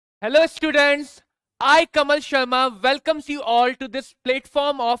Hello students, I Kamal Sharma welcomes you all to this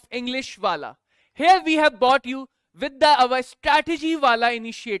platform of English Wallah. Here we have brought you with our Strategy Wallah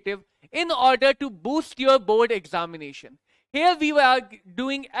initiative in order to boost your board examination. Here we are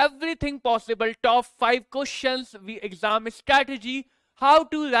doing everything possible, top 5 questions, we exam strategy, how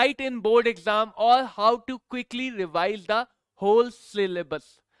to write in board exam or how to quickly revise the whole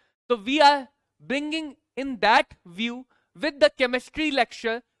syllabus. So we are bringing in that view with the chemistry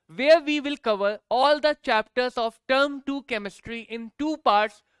lecture where we will cover all the chapters of term 2 chemistry in 2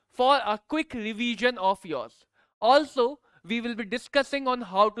 parts for a quick revision of yours. Also, we will be discussing on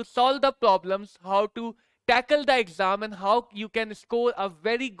how to solve the problems, how to tackle the exam and how you can score a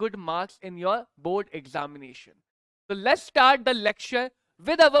very good marks in your board examination. So let's start the lecture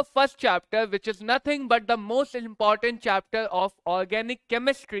with our first chapter, which is nothing but the most important chapter of organic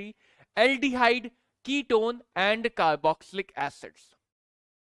chemistry, aldehyde, ketone and carboxylic acids.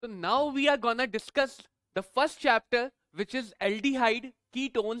 So now we are gonna discuss the first chapter, which is aldehyde,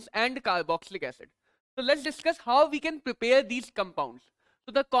 ketones and carboxylic acid. So let's discuss how we can prepare these compounds.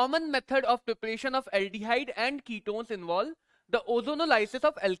 So the common method of preparation of aldehyde and ketones involve the ozonolysis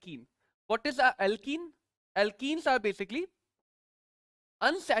of alkene. What is a alkene? Alkenes are basically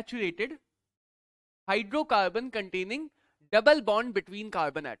unsaturated hydrocarbon containing double bond between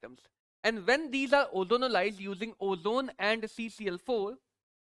carbon atoms. And when these are ozonolized using ozone and CCl4,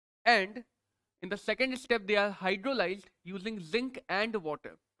 and in the second step they are hydrolyzed using zinc and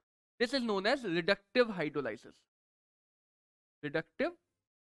water. This is known as reductive hydrolysis. Reductive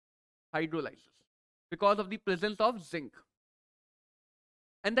hydrolysis because of the presence of zinc.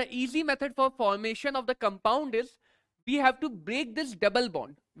 And the easy method for formation of the compound is we have to break this double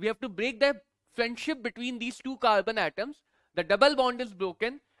bond. We have to break the friendship between these two carbon atoms. The double bond is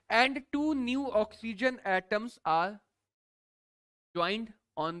broken and two new oxygen atoms are joined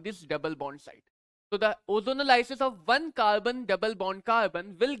on this double bond site. So the ozonolysis of one carbon double bond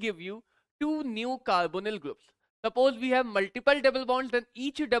carbon will give you two new carbonyl groups. Suppose we have multiple double bonds, then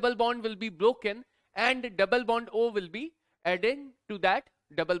each double bond will be broken and double bond O will be added to that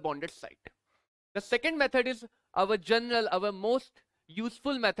double bonded site. The second method is our most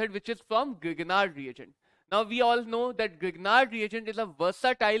useful method, which is from Grignard reagent. Now we all know that Grignard reagent is a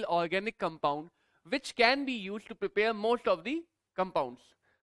versatile organic compound which can be used to prepare most of the compounds.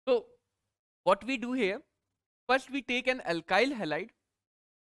 So what we do here, first we take an alkyl halide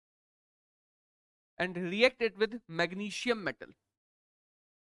and react it with magnesium metal.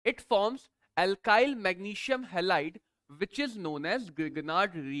 It forms alkyl magnesium halide, which is known as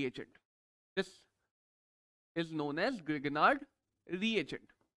Grignard reagent. This is known as Grignard reagent.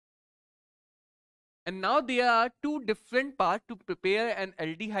 And now there are two different paths to prepare an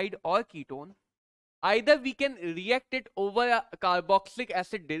aldehyde or ketone. Either we can react it over a carboxylic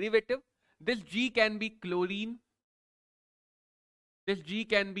acid derivative. This G can be chlorine, this G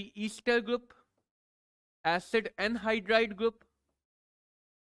can be ester group, acid anhydride group,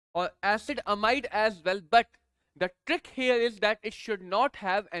 or acid amide as well. But the trick here is that it should not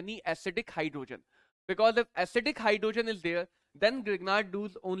have any acidic hydrogen, because if acidic hydrogen is there, then Grignard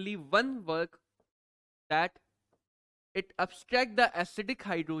does only one work, that it abstracts the acidic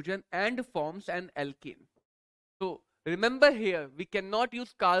hydrogen and forms an alkane. So remember here, we cannot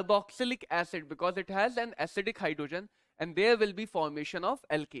use carboxylic acid because it has an acidic hydrogen and there will be formation of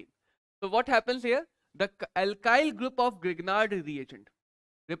alkane. So what happens here? The alkyl group of Grignard reagent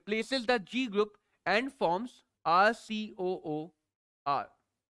replaces the G group and forms RCOOR.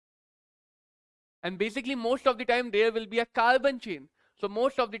 And basically most of the time there will be a carbon chain. So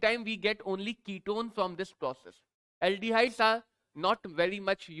most of the time we get only ketone from this process. Aldehydes are not very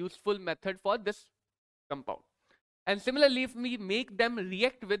much useful method for this compound. And similarly, if we make them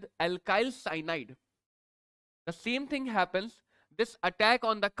react with alkyl cyanide, the same thing happens. This attack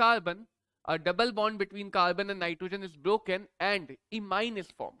on the carbon, a double bond between carbon and nitrogen is broken and imine is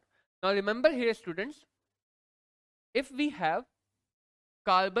formed. Now remember here students, if we have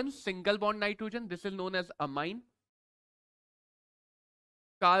carbon single bond nitrogen, this is known as amine.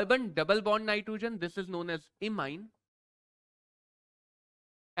 Carbon double bond nitrogen, this is known as imine.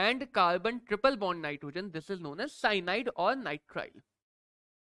 And carbon triple bond nitrogen, this is known as cyanide or nitrile.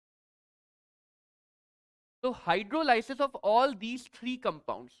 So hydrolysis of all these three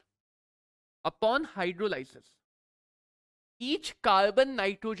compounds. Upon hydrolysis, each carbon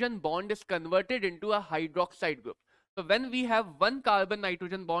nitrogen bond is converted into a hydroxide group. So when we have one carbon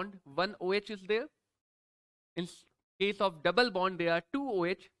nitrogen bond, one OH is there. In case of double bond, there are two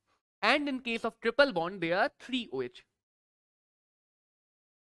OH. And in case of triple bond, there are three OH.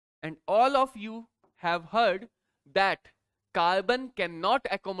 And all of you have heard that carbon cannot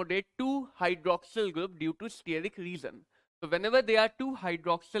accommodate two hydroxyl group due to steric reason. So whenever there are two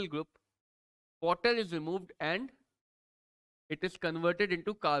hydroxyl group, water is removed and it is converted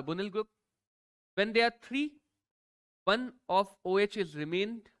into carbonyl group. When there are three, one of OH is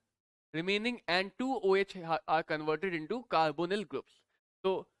remaining and two OH are converted into carbonyl groups.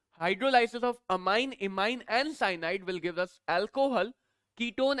 So hydrolysis of amine, imine and cyanide will give us alcohol,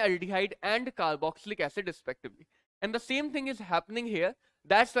 ketone, aldehyde and carboxylic acid respectively. And the same thing is happening here.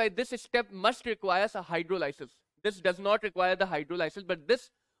 That's why this step must require a hydrolysis. This does not require the hydrolysis, but this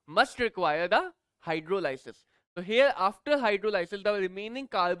must require the hydrolysis. So here after hydrolysis, the remaining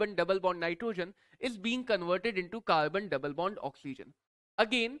carbon double bond nitrogen is being converted into carbon double bond oxygen.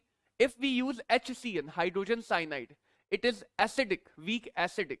 Again, if we use HCN, hydrogen cyanide, it is acidic, weak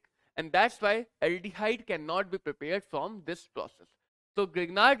acidic, and that's why aldehyde cannot be prepared from this process. So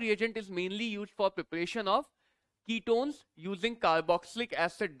Grignard reagent is mainly used for preparation of ketones using carboxylic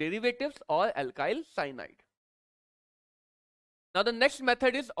acid derivatives or alkyl cyanide. Now the next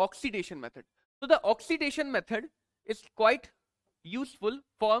method is oxidation method. So the oxidation method is quite useful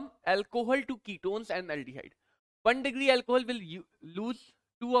from alcohol to ketones and aldehyde. 1 degree alcohol will lose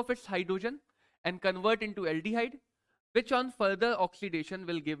 2 of its hydrogen and convert into aldehyde, which on further oxidation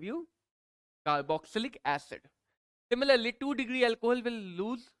will give you carboxylic acid. Similarly, 2 degree alcohol will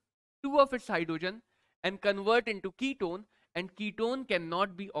lose 2 of its hydrogen and convert into ketone, and ketone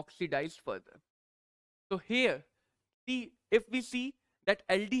cannot be oxidized further. So here, if we see that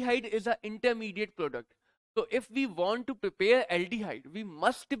aldehyde is an intermediate product. So if we want to prepare aldehyde, we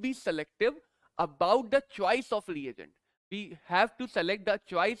must be selective about the choice of reagent. We have to select the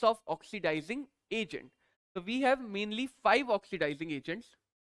choice of oxidizing agent. So we have mainly 5 oxidizing agents: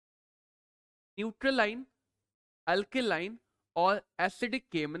 neutraline, alkaline or acidic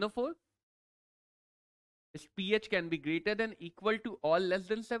KMnO4. Its pH can be greater than equal to or less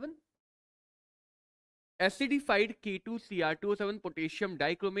than 7. Acidified K2Cr2O7 potassium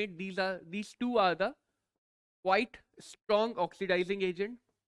dichromate. These two are the quite strong oxidizing agent.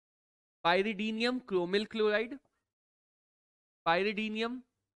 Pyridinium chromyl chloride, pyridinium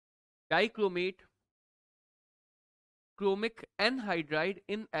dichromate, chromic anhydride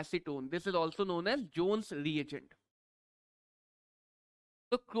in acetone. This is also known as Jones reagent.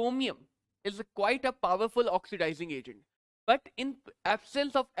 So chromium is quite a powerful oxidizing agent, but in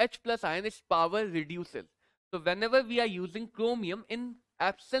absence of H plus ion, its power reduces. So whenever we are using chromium in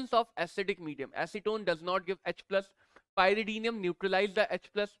absence of acidic medium, acetone does not give H plus, pyridinium neutralize the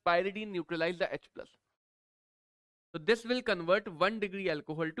H plus, pyridine neutralize the H plus. So this will convert 1 degree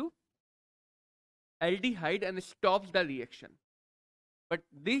alcohol to aldehyde and stops the reaction. But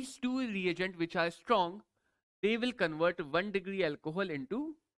these two reagents which are strong, they will convert 1 degree alcohol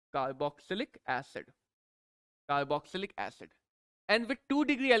into carboxylic acid. And with 2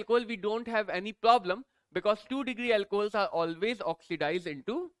 degree alcohol, we don't have any problem because 2 degree alcohols are always oxidized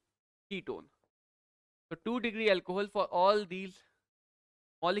into ketone. So 2 degree alcohol for all these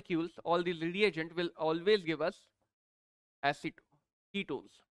molecules, all these reagents will always give us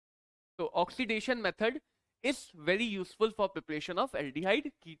ketones. So oxidation method is very useful for preparation of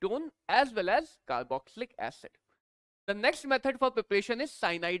aldehyde, ketone as well as carboxylic acid. The next method for preparation is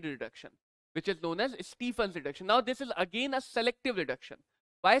cyanide reduction, which is known as Stephen's reduction. Now this is again a selective reduction.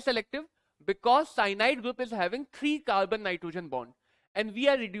 Why selective? Because cyanide group is having 3 carbon nitrogen bond and we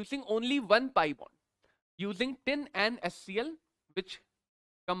are reducing only 1 pi bond using tin and HCl, which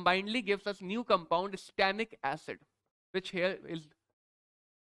combinedly gives us new compound stannic acid, which here is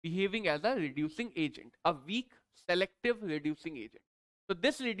behaving as a reducing agent, a weak selective reducing agent. So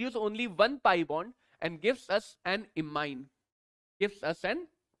this reduces only 1 pi bond and gives us an imine.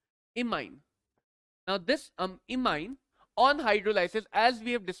 Now this imine on hydrolysis, as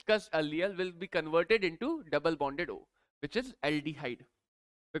we have discussed earlier, will be converted into double bonded O, which is aldehyde,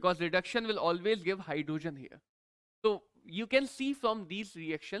 because reduction will always give hydrogen here. So you can see from these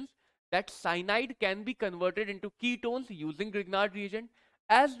reactions that cyanide can be converted into ketones using Grignard reagent,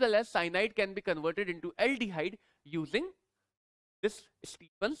 as well as cyanide can be converted into aldehyde using this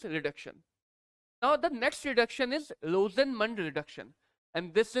Stephen's reduction. Now the next reduction is Rosenmund reduction,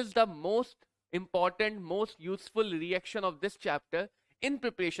 and this is the most important, most useful reaction of this chapter in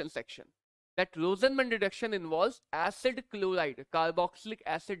preparation section. That Rosenmund reduction involves acid chloride, carboxylic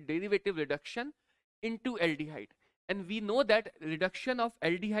acid derivative reduction into aldehyde. And we know that reduction of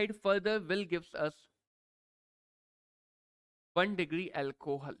aldehyde further will give us 1 degree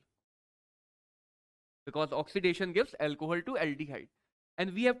alcohol, because oxidation gives alcohol to aldehyde.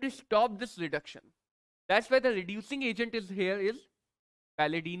 And we have to stop this reduction. That's why the reducing agent is here is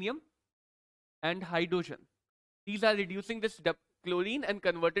palladium and hydrogen. These are reducing this chlorine and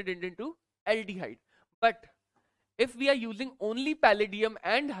converted it into aldehyde. But if we are using only palladium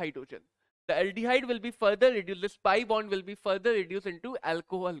and hydrogen, the aldehyde will be further reduced, this pi bond will be further reduced into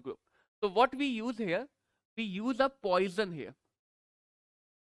alcohol group. So what we use here, we use a poison here.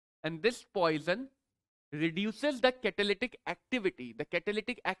 And this poison reduces the catalytic activity. The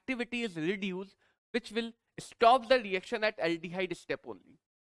catalytic activity is reduced, which will stop the reaction at aldehyde step only.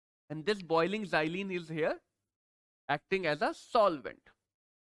 And this boiling xylene is here acting as a solvent.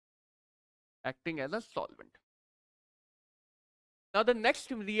 Acting as a solvent. Now the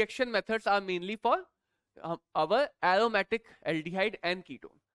next reaction methods are mainly for our aromatic aldehyde and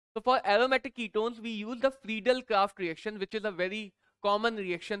ketone. So for aromatic ketones, we use the Friedel-Crafts reaction, which is a very common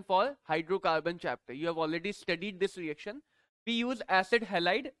reaction for hydrocarbon chapter. You have already studied this reaction. We use acid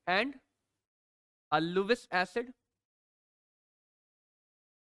halide and a Lewis acid.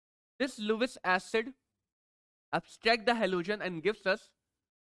 This Lewis acid abstracts the halogen and gives us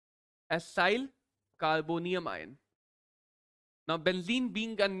acyl carbonium ion. Now benzene,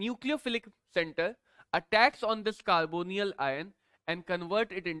 being a nucleophilic center, attacks on this carbonyl ion and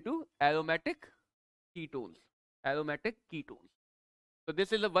convert it into aromatic ketones. Aromatic ketones. So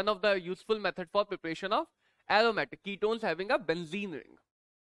this is one of the useful method for preparation of aromatic ketones having a benzene ring.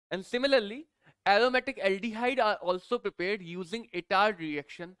 And similarly, aromatic aldehyde are also prepared using Itard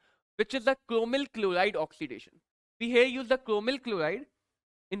reaction, which is a chromyl chloride oxidation. We here use the chromyl chloride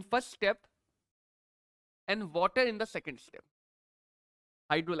in first step and water in the second step,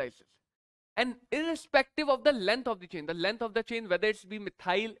 hydrolysis. And irrespective of the length of the chain, whether it's be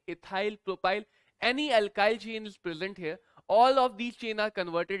methyl, ethyl, propyl, any alkyl chain is present here, all of these chains are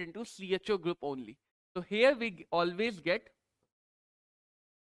converted into CHO group only. So here we always get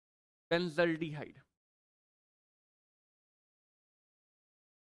benzaldehyde.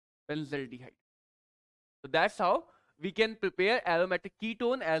 Benzaldehyde. So that's how we can prepare aromatic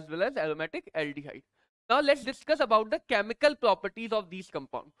ketone as well as aromatic aldehyde. Now let's discuss about the chemical properties of these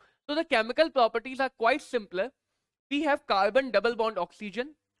compounds. So the chemical properties are quite simpler. We have carbon double bond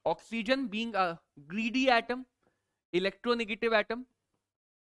oxygen. Oxygen being a greedy atom, electronegative atom,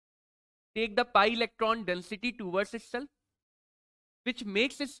 take the pi electron density towards itself, which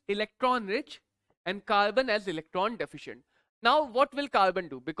makes it electron rich, and carbon as electron deficient. Now what will carbon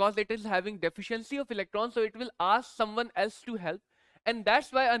do? Because it is having deficiency of electrons, so it will ask someone else to help, and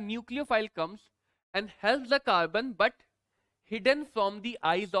that's why a nucleophile comes and helps the carbon, but hidden from the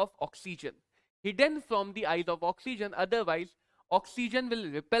eyes of oxygen. Hidden from the eyes of oxygen, otherwise oxygen will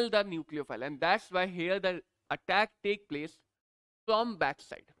repel the nucleophile, and that's why here the attack take place from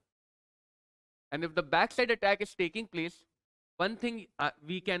backside. And if the backside attack is taking place, one thing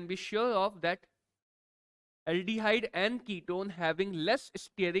we can be sure of, that aldehyde and ketone having less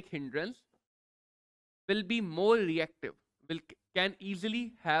steric hindrance will be more reactive, can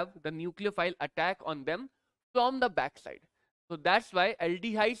easily have the nucleophile attack on them from the backside. So that's why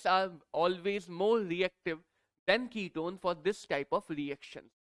aldehydes are always more reactive than ketone for this type of reaction.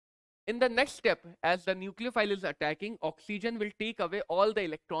 In the next step, as the nucleophile is attacking, oxygen will take away all the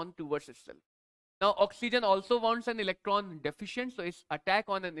electron towards itself. Now oxygen also wants an electron deficient, so it's attack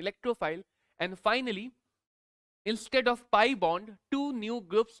on an electrophile, and finally, instead of pi bond, two new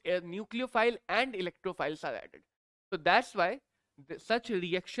groups, nucleophile and electrophiles, are added. So that's why such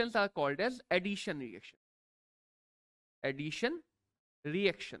reactions are called as addition reaction. Addition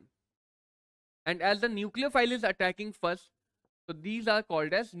reaction. And as the nucleophile is attacking first, so these are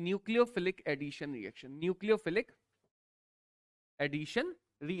called as nucleophilic addition reaction. Nucleophilic addition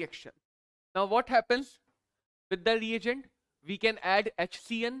reaction. Now what happens with the reagent? We can add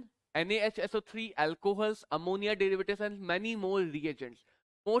HCN, NaHSO3, alcohols, ammonia derivatives, and many more reagents.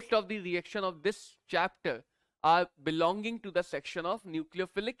 Most of the reaction of this chapter are belonging to the section of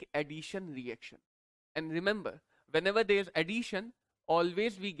nucleophilic addition reaction. And remember, whenever there is addition,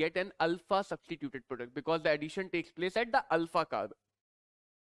 always we get an alpha substituted product, because the addition takes place at the alpha carbon.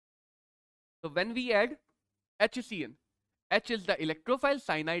 So when we add HCN, H is the electrophile,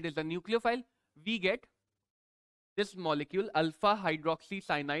 cyanide is the nucleophile, we get this molecule alpha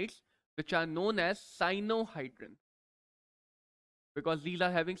hydroxycyanides, which are known as cyanohydrin, because these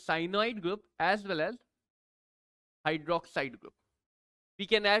are having cyanoid group as well as hydroxide group. We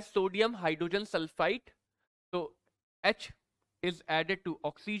can add sodium hydrogen sulfite, so H is added to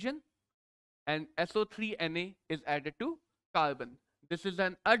oxygen and SO3Na is added to carbon. This is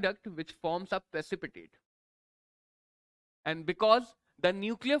an adduct which forms a precipitate. And because the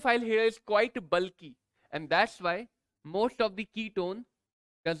nucleophile here is quite bulky, and that's why most of the ketone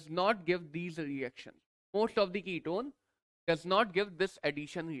does not give these reactions. Most of the ketone does not give this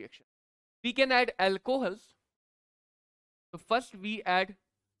addition reaction. We can add alcohols, So first we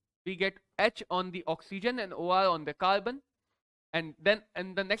get H on the oxygen and OR on the carbon, and then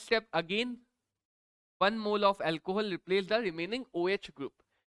in the next step again 1 mole of alcohol replace the remaining OH group,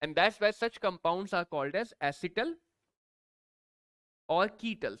 and that's why such compounds are called as acetal or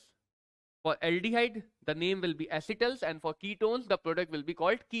ketals. For aldehyde, the name will be acetals, and for ketones, the product will be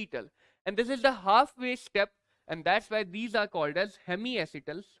called ketal. And this is the halfway step, and that's why these are called as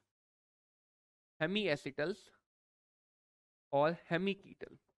hemiacetals or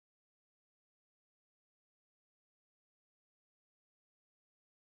hemiketal.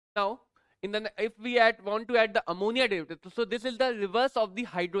 Now, if we want to add the ammonia derivative, so this is the reverse of the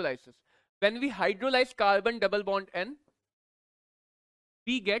hydrolysis. When we hydrolyze carbon double bond N,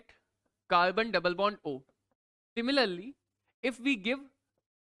 we get carbon double bond O. Similarly, if we give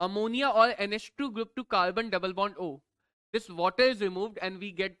ammonia or NH2 group to carbon double bond O, this water is removed and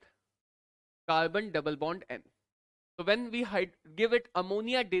we get carbon double bond N. So when we give it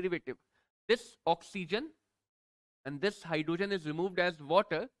ammonia derivative, this oxygen and this hydrogen is removed as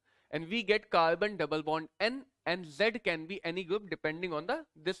water, and we get carbon double bond N, and Z can be any group depending on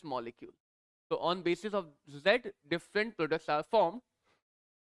this molecule. So on basis of Z, different products are formed.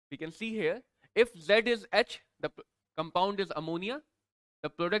 We can see here, if Z is H, the compound is ammonia, the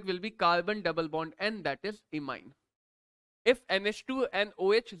product will be carbon double bond N, that is imine. If NH2 and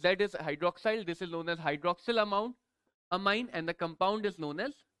OH, Z is hydroxyl, this is known as hydroxyl amine, and the product is known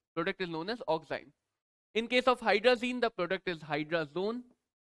as oxime. In case of hydrazine, the product is hydrazone.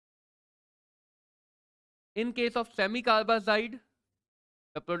 In case of semicarbazide,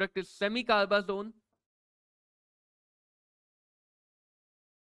 the product is semicarbazone.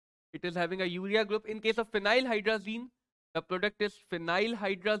 It is having a urea group. In case of phenylhydrazine, the product is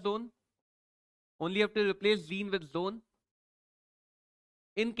phenylhydrazone. Only have to replace zine with zone.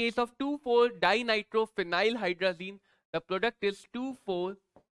 In case of 2,4-dinitrophenylhydrazine, the product is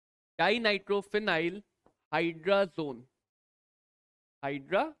 2,4-dinitrophenylhydrazone.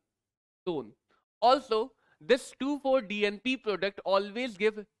 Also, this 2,4-DNP product always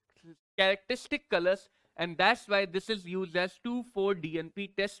give characteristic colors, and that's why this is used as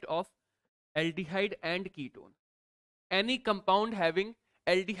 2,4-DNP test of aldehyde and ketone. Any compound having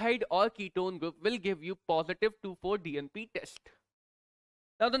aldehyde or ketone group will give you positive 2,4-DNP test.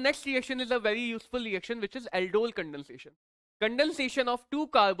 Now the next reaction is a very useful reaction, which is aldol condensation. Condensation of two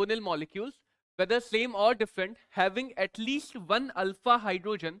carbonyl molecules, whether same or different, having at least one alpha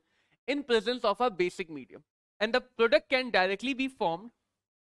hydrogen in presence of a basic medium. And the product can directly be formed.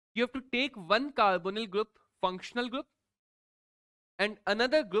 You have to take one carbonyl group, functional group, and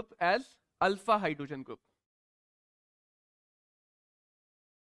another group as alpha hydrogen group.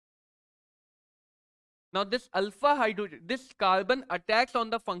 Now this alpha hydrogen, this carbon attacks on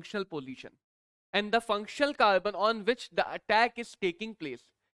the functional position, and the functional carbon on which the attack is taking place,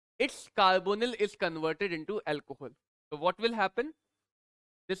 its carbonyl is converted into alcohol. So what will happen?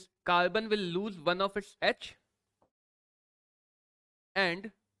 This carbon will lose one of its H,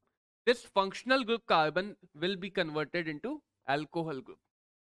 and this functional group carbon will be converted into alcohol group.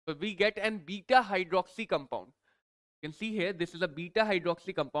 So we get an beta hydroxy compound. You can see here, this is a beta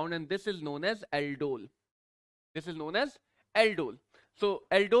hydroxy compound, and this is known as aldol. This is known as aldol. So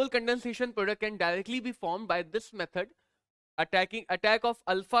aldol condensation product can directly be formed by this method, attack of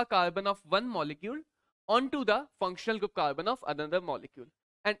alpha carbon of one molecule onto the functional group carbon of another molecule.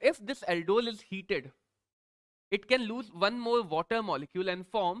 And if this aldol is heated, it can lose one more water molecule and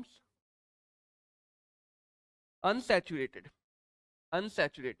forms unsaturated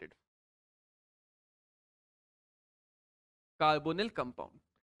carbonyl compound.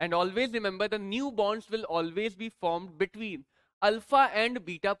 And always remember, the new bonds will always be formed between alpha and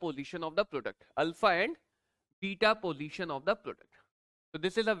beta position of the product. So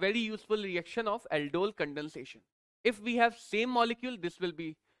this is a very useful reaction of aldol condensation. If we have same molecule, this will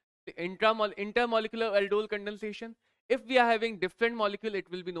be the intermolecular aldol condensation. If we are having different molecule, it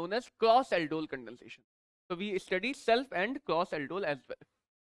will be known as cross aldol condensation. So we study self and cross aldol as well.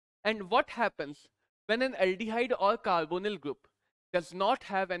 And what happens when an aldehyde or carbonyl group does not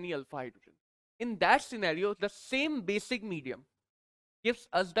have any alpha hydrogen? In that scenario, the same basic medium gives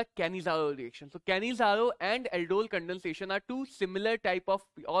us the Cannizzaro reaction. So Cannizzaro and aldol condensation are two similar type of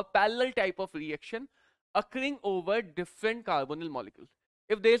or parallel type of reaction occurring over different carbonyl molecules.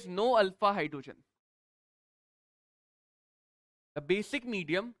 If there is no alpha hydrogen, the basic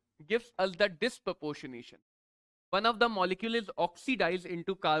medium gives us the disproportionation. One of the molecule is oxidized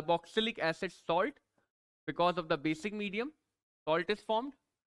into carboxylic acid salt because of the basic medium, salt is formed,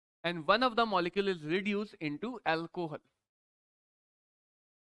 and one of the molecule is reduced into alcohol.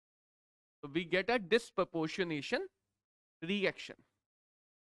 So we get a disproportionation reaction.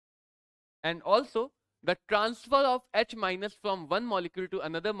 And also, the transfer of H minus from one molecule to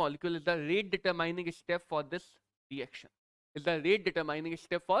another molecule is the rate determining step for this reaction.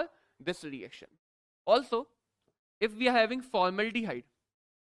 Also, if we are having formaldehyde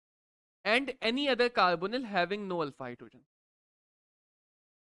and any other carbonyl having no alpha hydrogen,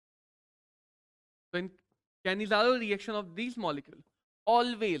 so in Cannizzaro reaction of these molecules,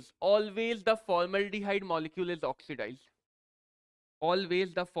 always the formaldehyde molecule is oxidized.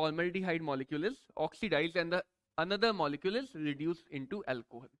 Always the formaldehyde molecule is oxidized and the another molecule is reduced into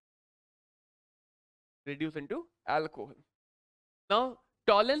alcohol. Now,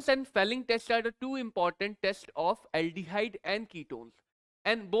 tolerance and Fehling tests are the two important tests of aldehyde and ketones.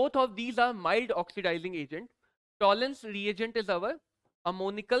 And both of these are mild oxidizing agent. Tolerance reagent is our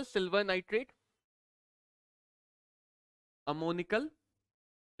ammonical silver nitrate.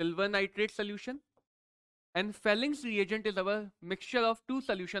 Solution. And Fehling's reagent is our mixture of two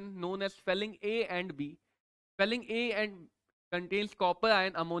solutions known as Fehling A and B. Fehling A contains copper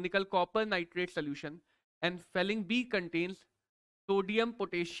ion ammonical copper nitrate solution, and Fehling B contains sodium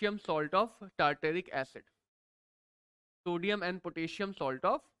potassium salt of tartaric acid. Sodium and potassium salt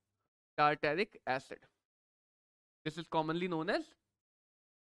of tartaric acid. This is commonly known as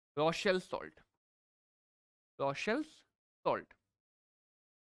Rochel's salt.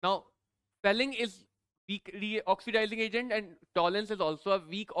 Now, Fehling is weak oxidizing agent and tolerance is also a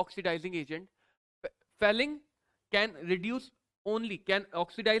weak oxidizing agent. Fehling can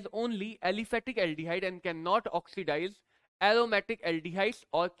oxidize only aliphatic aldehyde and cannot oxidize aromatic aldehydes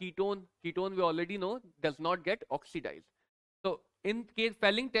or ketone. Ketone we already know does not get oxidized. So in case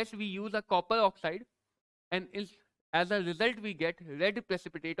Fehling test we use a copper oxide and as a result we get red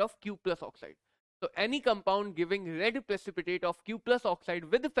precipitate of Q plus oxide. So any compound giving red precipitate of Q plus oxide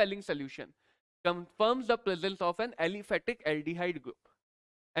with Fehling solution confirms the presence of an aliphatic aldehyde group.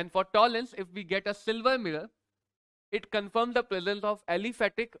 And for tolerance, if we get a silver mirror, it confirms the presence of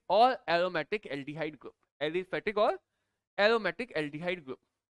aliphatic or aromatic aldehyde group.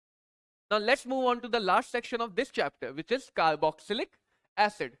 Now let's move on to the last section of this chapter, which is carboxylic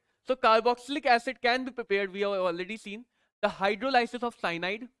acid. So carboxylic acid can be prepared, we have already seen, the hydrolysis of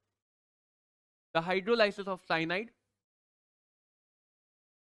cyanide.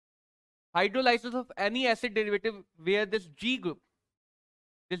 Hydrolysis of any acid derivative where this G group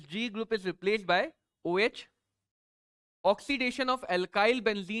is replaced by OH. Oxidation of alkyl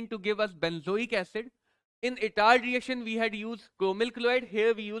benzene to give us benzoic acid. In Itard reaction we had used chromyl chloride.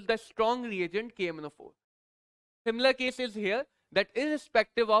 Here we use the strong reagent KMnO4. Similar case is here, that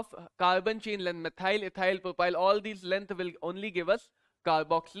irrespective of carbon chain length, methyl, ethyl, propyl, all these length will only give us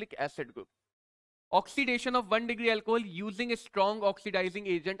carboxylic acid group. Oxidation of 1 degree alcohol using a strong oxidizing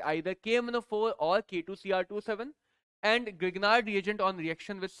agent either KMnO4 or K2Cr27, and Grignard reagent on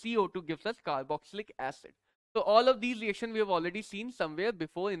reaction with CO2 gives us carboxylic acid. So all of these reactions we have already seen somewhere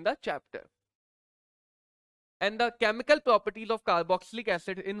before in the chapter. And the chemical properties of carboxylic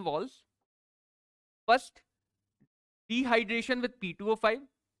acid involves first dehydration with P2O5,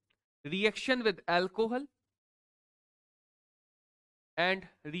 reaction with alcohol, and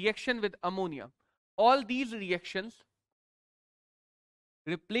reaction with ammonia. All these reactions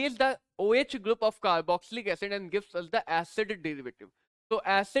replace the OH group of carboxylic acid and gives us the acid derivative. So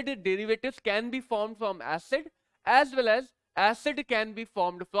acid derivatives can be formed from acid as well as acid can be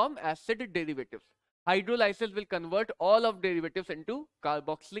formed from acid derivatives. Hydrolysis will convert all of derivatives into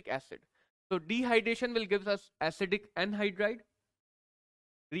carboxylic acid. So dehydration will give us acidic anhydride.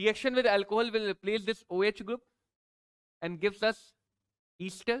 Reaction with alcohol will replace this OH group and gives us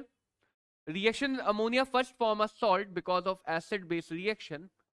ester. Reaction with ammonia first form a salt because of acid-base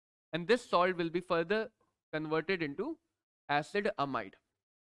reaction, and this salt will be further converted into acid amide.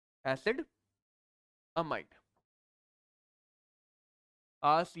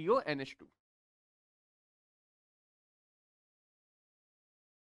 RCONH2.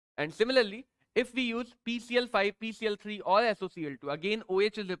 And similarly, if we use PCl5, PCl3 or SOCl2, again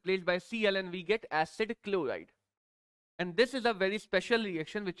OH is replaced by Cl and we get acid chloride. And this is a very special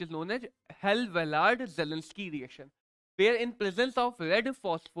reaction which is known as Hell-Vallard-Zelinsky reaction, where in presence of red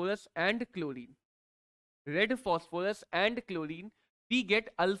phosphorus and chlorine, we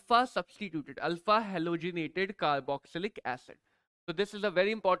get alpha substituted, alpha halogenated carboxylic acid. So this is a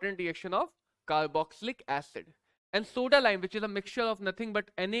very important reaction of carboxylic acid. And soda lime, which is a mixture of nothing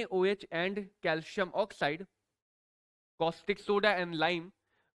but NaOH and calcium oxide, caustic soda and lime,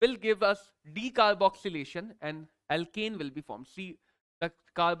 will give us decarboxylation and alkane will be formed. The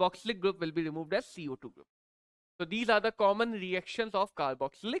carboxylic group will be removed as CO2 group. So these are the common reactions of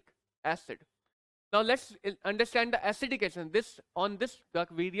carboxylic acid. Now let's understand the acidic acid. On this the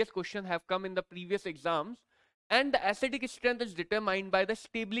various questions have come in the previous exams, and the acidic strength is determined by the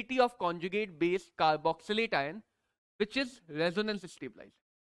stability of conjugate base carboxylate ion, which is resonance stabilized.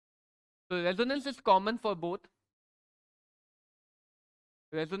 So resonance is common for both.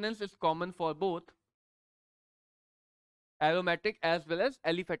 Resonance is common for both aromatic as well as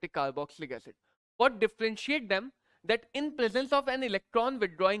aliphatic carboxylic acid. What differentiate them? That in presence of an electron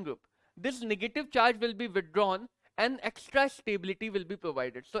withdrawing group, this negative charge will be withdrawn and extra stability will be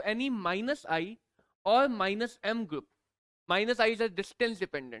provided. So any minus I or minus M group, minus I is a distance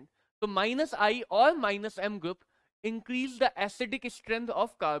dependent. So minus I or minus M group increase the acidic strength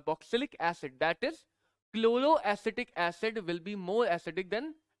of carboxylic acid. That is, chloroacetic acid will be more acidic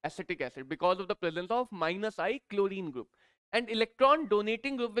than acetic acid because of the presence of minus I chlorine group. And electron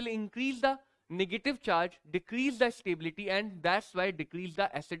donating group will increase the negative charge, decrease the stability, and that's why decrease the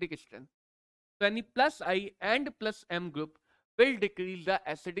acidic strength. So any plus I and plus M group will decrease the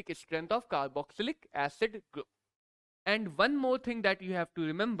acidic strength of carboxylic acid group. And one more thing that you have to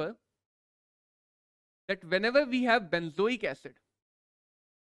remember, that whenever we have benzoic acid,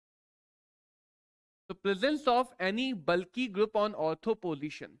 the presence of any bulky group on ortho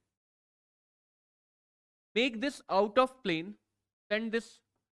position make this out of plane, send this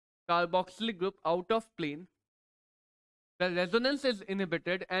carboxylic group out of plane, the resonance is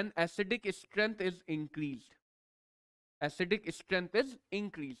inhibited and acidic strength is increased. Acidic strength is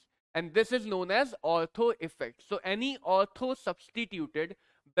increased, and this is known as ortho effect. So any ortho substituted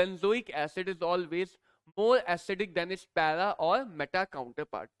benzoic acid is always more acidic than its para or meta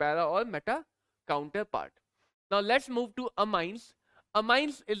counterpart. Now let's move to amines.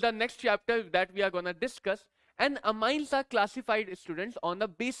 Amines is the next chapter that we are going to discuss, and amines are classified, students, on the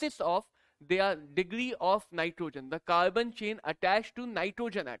basis of their degree of nitrogen, the carbon chain attached to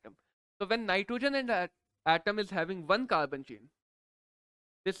nitrogen atom. So when nitrogen and atom is having one carbon chain,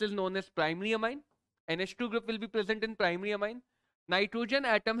 this is known as primary amine. NH2 group will be present in primary amine. Nitrogen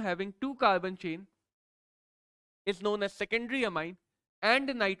atom having two carbon chain is known as secondary amine,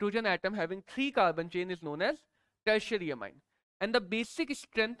 and nitrogen atom having three carbon chain is known as tertiary amine. And the basic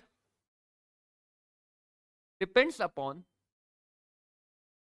strength depends upon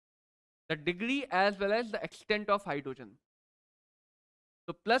the degree as well as the extent of hydrogen.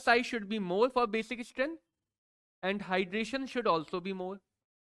 So plus I should be more for basic strength, and hydration should also be more.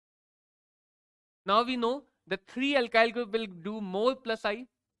 Now we know the 3 alkyl group will do more plus I,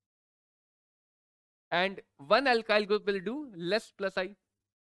 and 1 alkyl group will do less plus I.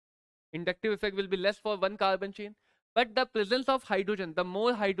 Inductive effect will be less for one carbon chain, but the presence of hydrogen, the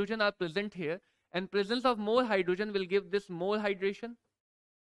more hydrogen are present here, and presence of more hydrogen will give this more hydration,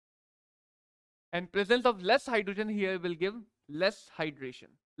 and presence of less hydrogen here will give less hydration,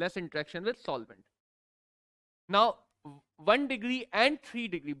 less interaction with solvent. Now 1 degree and 3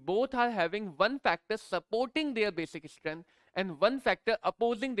 degree both are having one factor supporting their basic strength and one factor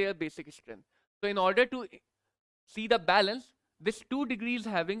opposing their basic strength. So in order to see the balance, this 2 degrees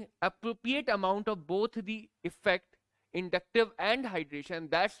having appropriate amount of both the effect, inductive and hydration.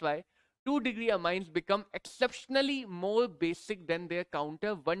 That's why 2 degree amines become exceptionally more basic than their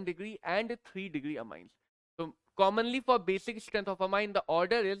counter 1 degree and 3 degree amines. So commonly for basic strength of amine, the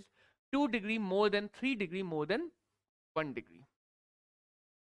order is 2 degree more than 3 degree more than 1 degree.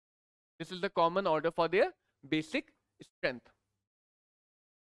 This is the common order for their basic strength.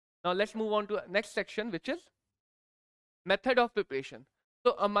 Now let's move on to next section, which is method of preparation.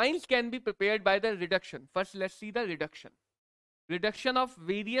 So amines can be prepared by the reduction. First let's see the reduction. Reduction of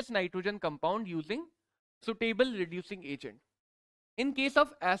various nitrogen compound using suitable reducing agent. In case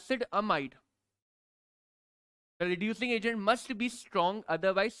of acid amide, the reducing agent must be strong,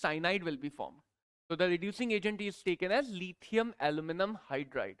 otherwise cyanide will be formed. So the reducing agent is taken as lithium aluminum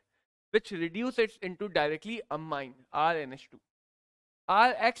hydride, which reduces into directly amine, RNH2.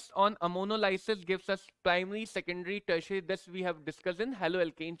 Rx on ammonolysis gives us primary, secondary, tertiary. This we have discussed in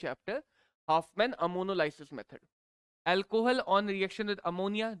haloalkane chapter, Hoffman ammonolysis method. Alcohol on reaction with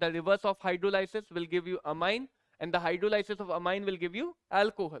ammonia, the reverse of hydrolysis, will give you amine, and the hydrolysis of amine will give you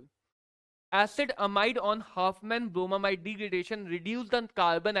alcohol. Acid amide on Hoffman bromamide degradation reduce the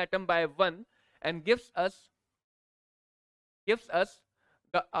carbon atom by 1 and gives us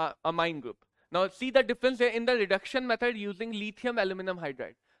the amine group. Now see the difference here. In the reduction method using lithium aluminum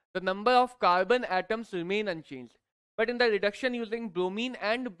hydride, the number of carbon atoms remain unchanged, but in the reduction using bromine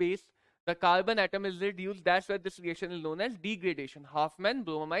and base, the carbon atom is reduced. That's why this reaction is known as degradation, Hoffman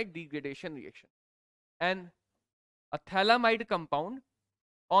bromamide degradation reaction. And a phthalimide compound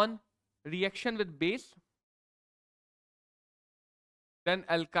on reaction with base then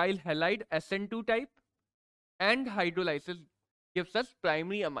alkyl halide SN2 type, and hydrolysis gives us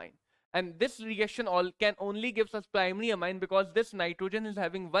primary amine. And this reaction can only gives us primary amine because this nitrogen is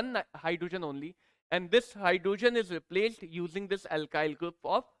having one hydrogen only, and this hydrogen is replaced using this alkyl group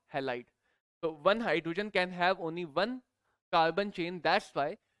of halide. So one hydrogen can have only one carbon chain. That's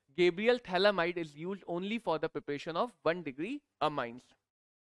why Gabriel phthalimide is used only for the preparation of 1-degree amines.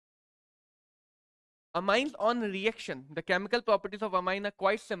 Amines on reaction, the chemical properties of amine are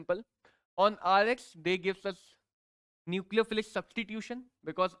quite simple. On Rx, they gives us nucleophilic substitution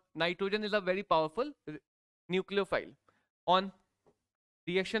because nitrogen is a very powerful nucleophile. On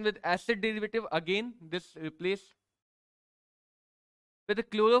reaction with acid derivative, again this replace with the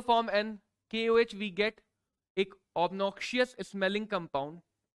chloroform and KOH, we get a obnoxious smelling compound.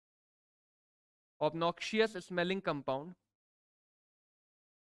 Obnoxious smelling compound,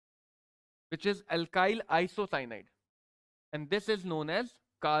 which is alkyl isocyanide, and this is known as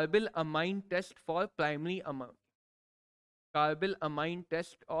carbyl amine test for primary amine. Carbyl amine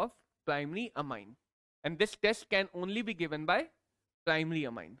test of primary amine, and this test can only be given by primary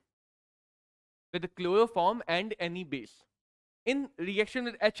amine with the chloroform and any base. In reaction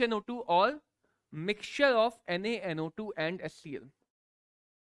with HNO2 or mixture of NaNO2 and HCl,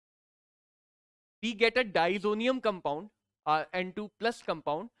 we get a diazonium compound, N2 plus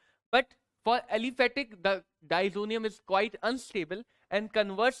compound, but for aliphatic, the diazonium is quite unstable and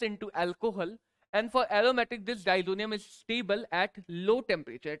converts into alcohol. And for aromatic, this diazonium is stable at low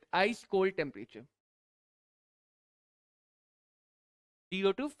temperature, at ice cold temperature,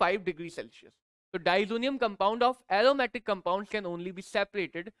 0 to 5 degrees Celsius. So diazonium compound of aromatic compounds can only be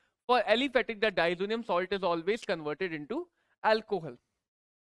separated. For aliphatic, the diazonium salt is always converted into alcohol.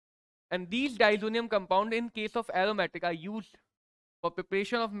 And these diazonium compound in case of aromatic are used for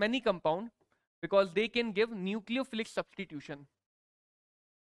preparation of many compound because they can give nucleophilic substitution.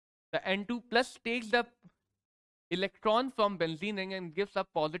 The N2 plus takes the electron from benzene ring and gives a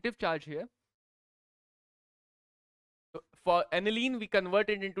positive charge here. So for aniline, we convert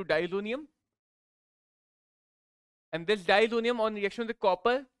it into diazonium. And this diazonium on reaction with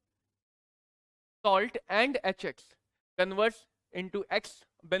copper, salt and HX converts into X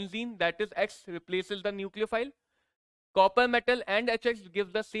benzene, that is X replaces the nucleophile. Copper metal and HX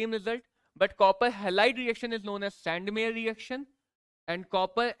gives the same result, but copper halide reaction is known as Sandmeyer reaction, and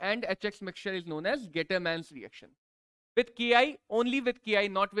copper and HX mixture is known as Gettermann's reaction. With Ki, only with Ki,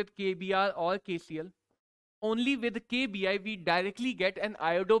 not with KBr or KCl. Only with KBi we directly get an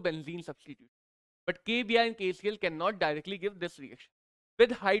iodobenzene substitute. But KBr and KCl cannot directly give this reaction.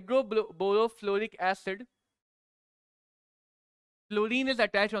 With hydroborofluoric acid, fluorine is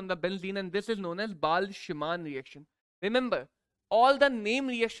attached on the benzene, and this is known as Bal-Schimann reaction. Remember, all the name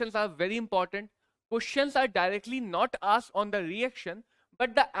reactions are very important. Questions are directly not asked on the reaction,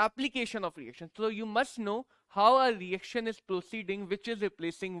 but the application of reaction. So you must know how a reaction is proceeding, which is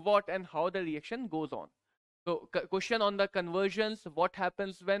replacing what, and how the reaction goes on. So question on the conversions, what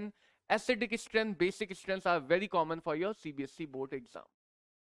happens when acidic strength, basic strengths are very common for your CBSE board exam.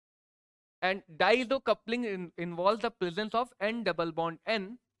 And diiso coupling involves the presence of N double bond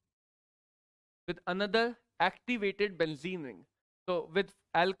N with another activated benzene ring. So with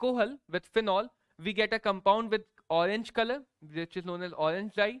alcohol, with phenol, we get a compound with orange color, which is known as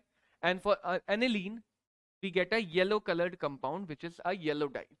orange dye. And for aniline, we get a yellow colored compound, which is a yellow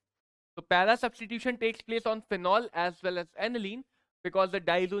dye. So para substitution takes place on phenol as well as aniline because the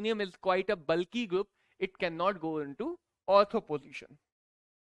diazonium is quite a bulky group. It cannot go into ortho position.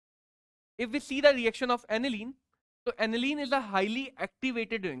 If we see the reaction of aniline, so aniline is a highly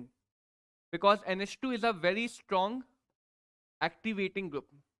activated ring because NH2 is a very strong activating group.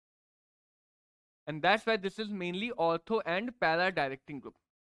 And that's why this is mainly ortho and para directing group.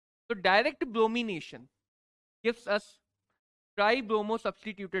 So direct bromination gives us tribromo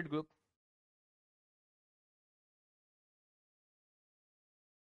substituted group.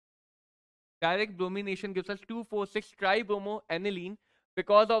 Direct bromination gives us 2,4,6 tribromo aniline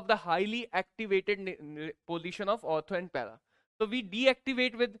because of the highly activated position of ortho and para. So we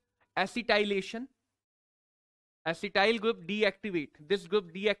deactivate with acetylation. Acetyl group deactivate. This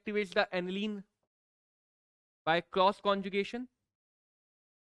group deactivates the aniline by cross conjugation.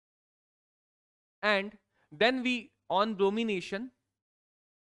 And then we on bromination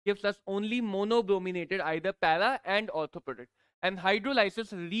gives us only monobrominated either para and ortho product. And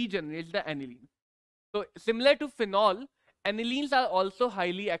hydrolysis regenerates the aniline. So similar to phenol, anilines are also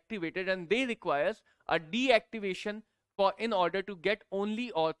highly activated and they requires a deactivation in order to get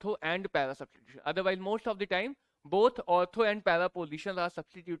only ortho and para substitution. Otherwise, most of the time, both ortho and para positions are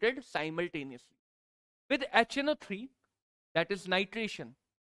substituted simultaneously. With HNO3, that is nitration.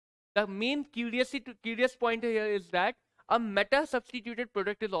 The main curious point here is that a meta substituted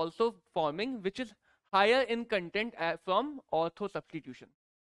product is also forming, which is higher in content from ortho substitution.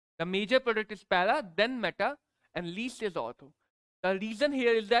 The major product is para, then meta, and least is ortho. The reason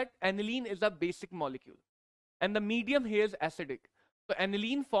here is that aniline is a basic molecule, and the medium here is acidic. So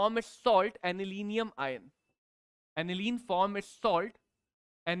aniline form its salt, anilinium ion. Aniline form its salt,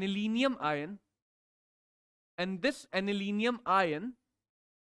 anilinium ion, and this anilinium ion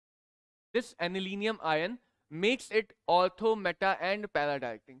makes it ortho, meta, and para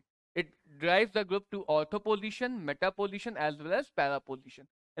directing. It drives the group to ortho position, meta position, as well as para position.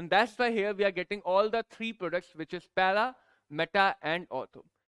 And that's why here we are getting all the three products, which is para, meta, and ortho.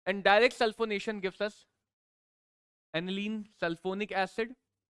 And direct sulfonation gives us aniline sulfonic acid,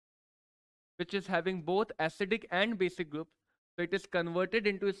 which is having both acidic and basic groups. So it is converted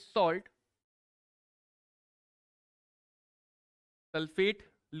into a salt. Sulfate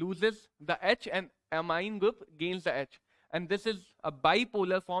loses the H and amine group gains the H. And this is a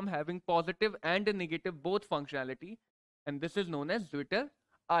bipolar form having positive and negative both functionality. And this is known as Zwitter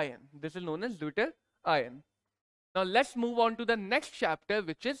ion. Now let's move on to the next chapter,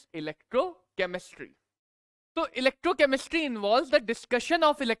 which is electrochemistry. So electrochemistry involves the discussion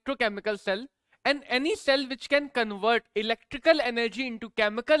of electrochemical cell, and any cell which can convert electrical energy into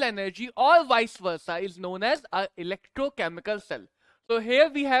chemical energy or vice versa is known as an electrochemical cell. So here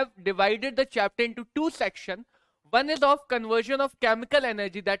we have divided the chapter into two sections. One is of conversion of chemical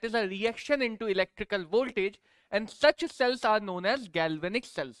energy, that is a reaction into electrical voltage, and such cells are known as galvanic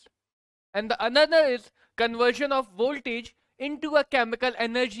cells. And the another is conversion of voltage into a chemical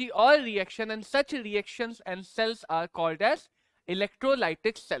energy or reaction, and such reactions and cells are called as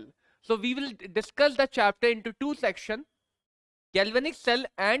electrolytic cell. So we will discuss the chapter into two sections, galvanic cell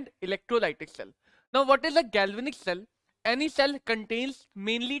and electrolytic cell. Now what is a galvanic cell? Any cell contains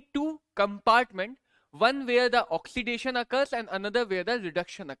mainly two compartments, one where the oxidation occurs and another where the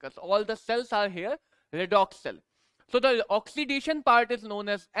reduction occurs. All the cells are here redox cell. So the oxidation part is known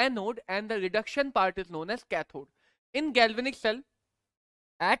as anode and the reduction part is known as cathode. In galvanic cell,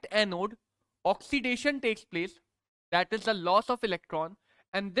 at anode, oxidation takes place, that is the loss of electron,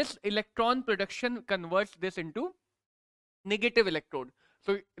 and this electron production converts this into negative electrode.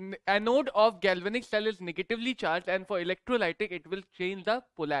 So anode of galvanic cell is negatively charged, and for electrolytic it will change the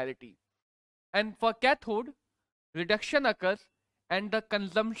polarity. And for cathode, reduction occurs and the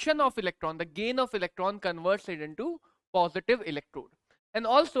consumption of electron, the gain of electron, converts it into positive electrode. And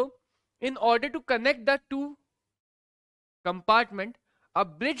also, in order to connect the two compartment, a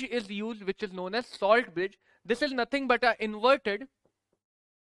bridge is used which is known as salt bridge. This is nothing but an inverted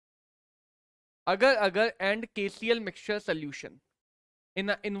agar-agar and KCl mixture solution in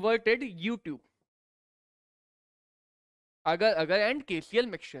an inverted U-tube. Agar-agar and KCl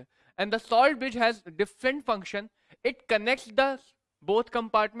mixture. And the salt bridge has different function. It connects the both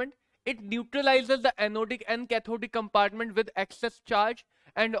compartment. It neutralizes the anodic and cathodic compartment with excess charge,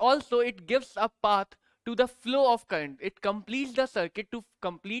 and also it gives a path to the flow of current. It completes the circuit to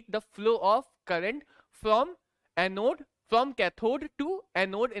complete the flow of current from cathode to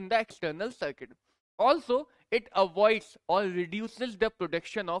anode in the external circuit. Also, it avoids or reduces the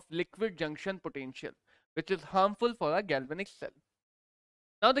production of liquid junction potential, which is harmful for a galvanic cell.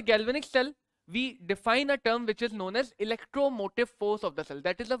 Now the galvanic cell, we define a term which is known as electromotive force of the cell.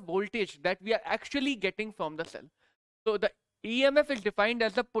 That is a voltage that we are actually getting from the cell. So the EMF is defined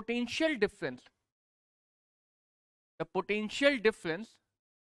as the potential difference. The potential difference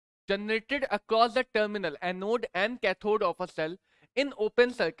generated across the terminal anode and cathode of a cell in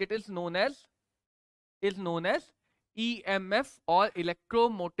open circuit is known as EMF or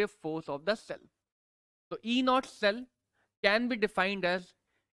electromotive force of the cell. So E naught cell can be defined as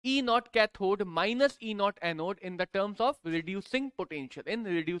E naught cathode minus E naught anode in the terms of reducing potential, in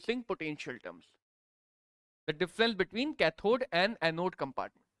reducing potential terms. The difference between cathode and anode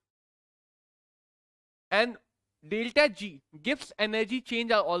compartment. And delta G, Gibbs energy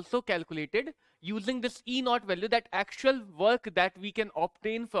change are also calculated using this E naught value, that actual work that we can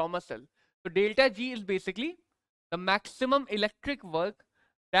obtain from a cell. So delta G is basically the maximum electric work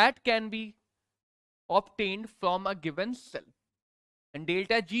that can be obtained from a given cell. And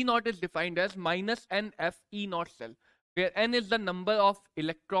delta G naught is defined as minus NF E naught cell, where N is the number of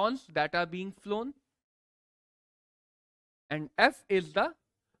electrons that are being flown and F is the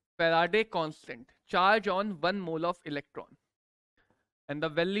Faraday constant, charge on 1 mole of electron. And the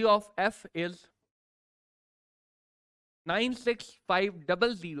value of F is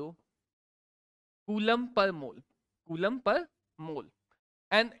 96500 coulomb per mole. Coulomb per mole.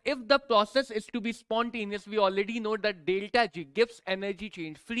 And if the process is to be spontaneous, we already know that delta G, Gibbs energy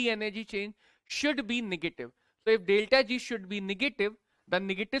change, free energy change, should be negative. So if delta G should be negative, the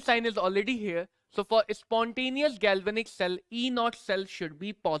negative sign is already here. So for a spontaneous galvanic cell, E naught cell should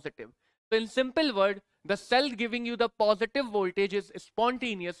be positive. So in simple word, the cell giving you the positive voltage is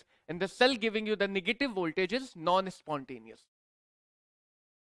spontaneous, and the cell giving you the negative voltage is non-spontaneous.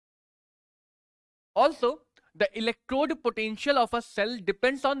 Also, the electrode potential of a cell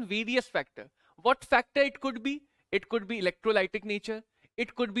depends on various factors. What factor it could be? It could be electrolytic nature,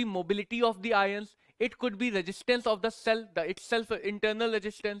 it could be mobility of the ions, it could be resistance of the cell, the itself internal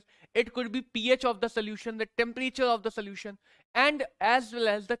resistance, it could be pH of the solution, the temperature of the solution, and as well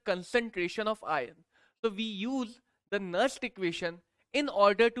as the concentration of ion. So we use the Nernst equation in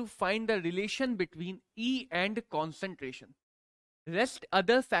order to find the relation between E and concentration. Rest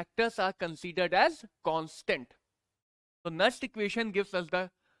other factors are considered as constant. So Nernst equation gives us the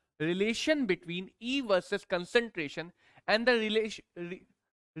relation between E versus concentration, and the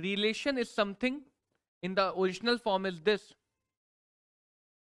relation is something in the original form is this: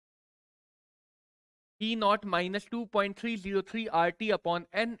 E naught minus 2.303 RT upon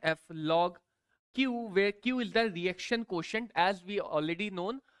NF log Q, where Q is the reaction quotient, as we already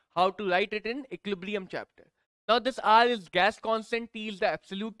known how to write it in equilibrium chapter. Now this R is gas constant, T is the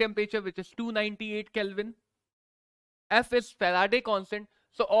absolute temperature, which is 298 Kelvin. F is Faraday constant.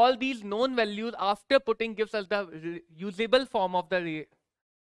 So all these known values after putting gives us the usable form of the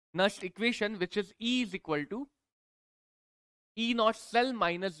Nernst equation, which is E is equal to E naught cell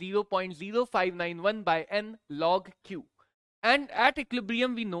minus 0.0591 by N log Q. And at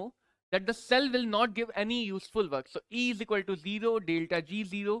equilibrium we know that the cell will not give any useful work. So E is equal to 0, delta G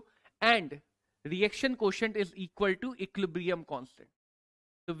 0, and reaction quotient is equal to equilibrium constant.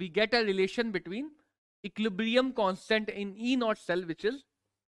 So we get a relation between equilibrium constant in E naught cell, which is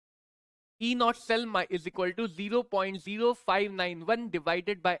E naught cell is equal to 0.0591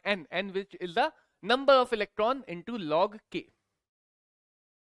 divided by N, which is the number of electron into log K.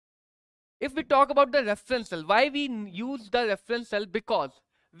 If we talk about the reference cell, why we use the reference cell? Because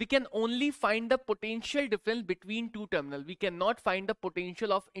we can only find the potential difference between two terminals. We cannot find the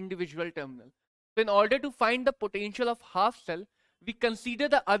potential of individual terminals. So in order to find the potential of half cell, we consider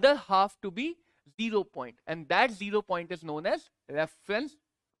the other half to be 0 point, and that 0 point is known as reference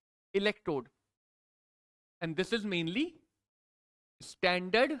electrode. And this is mainly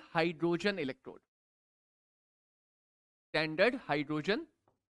standard hydrogen electrode. Standard hydrogen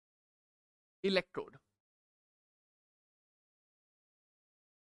electrode.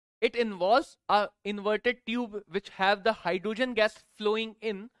 It involves a inverted tube which have the hydrogen gas flowing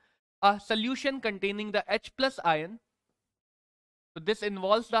in a solution containing the H plus ion. So this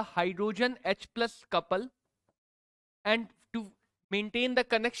involves the hydrogen H plus couple, and to maintain the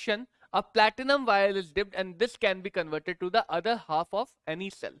connection, a platinum wire is dipped, and this can be converted to the other half of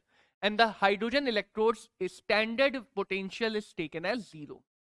any cell. And the hydrogen electrode's standard potential is taken as 0.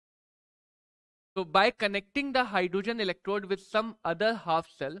 So by connecting the hydrogen electrode with some other half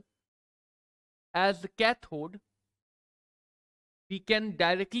cell as the cathode, we can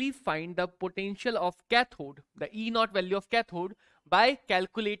directly find the potential of cathode, the E naught value of cathode, by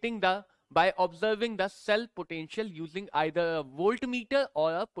by observing the cell potential using either a voltmeter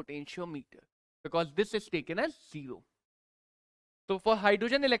or a potentiometer, because this is taken as 0. So for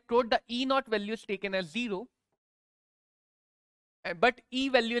hydrogen electrode, the E naught value is taken as 0, but E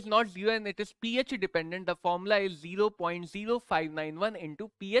value is not 0 and it is pH dependent. The formula is 0.0591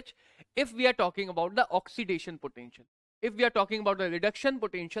 into pH if we are talking about the oxidation potential. If we are talking about the reduction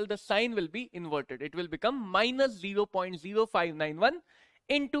potential, the sign will be inverted. It will become minus 0.0591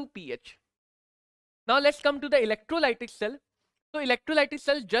 into pH. Now let's come to the electrolytic cell. So electrolytic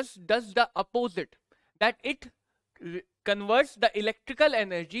cell just does the opposite, that it converts the electrical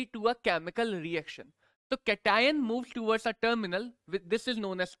energy to a chemical reaction. So cation moves towards a terminal, this is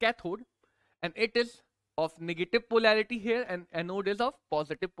known as cathode, and it is of negative polarity here, and anode is of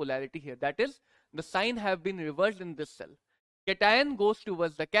positive polarity here. That is, the sign have been reversed in this cell. Cation goes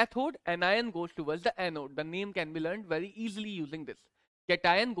towards the cathode, anion goes towards the anode. The name can be learned very easily using this.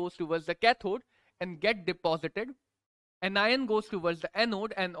 Cation goes towards the cathode and get deposited. Anion goes towards the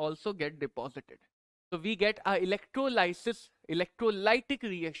anode and also get deposited. So we get a electrolytic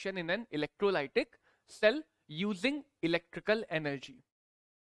reaction in an electrolytic cell using electrical energy.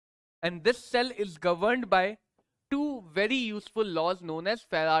 And this cell is governed by two very useful laws known as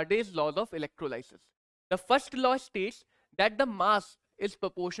Faraday's laws of electrolysis. The first law states that the mass is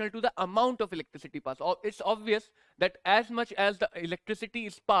proportional to the amount of electricity passed. It's obvious that as much as the electricity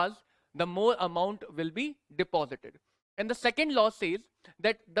is passed, the more amount will be deposited. And the second law says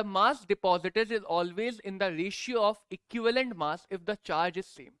that the mass deposited is always in the ratio of equivalent mass if the charge is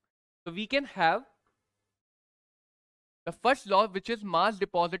same. So we can have the first law, which is mass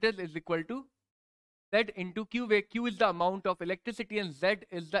deposited is equal to Z into Q, where Q is the amount of electricity and Z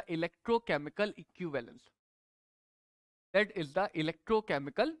is the electrochemical equivalence. Z is the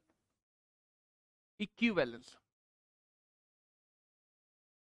electrochemical equivalence.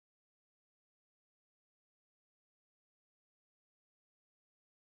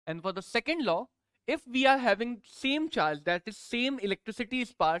 And for the second law, if we are having same charge, that is same electricity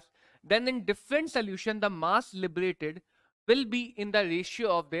sparks, then in different solution the mass liberated will be in the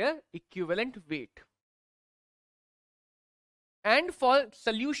ratio of their equivalent weight. And for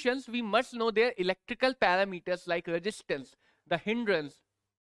solutions, we must know their electrical parameters like resistance, the hindrance,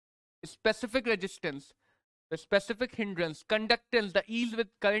 specific resistance, the specific hindrance, conductance, the ease with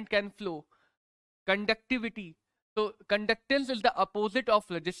current can flow, conductivity. So conductance is the opposite of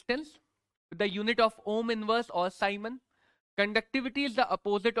resistance with the unit of ohm inverse or Simon. Conductivity is the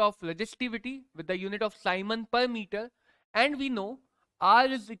opposite of resistivity with the unit of Simon per meter. And we know R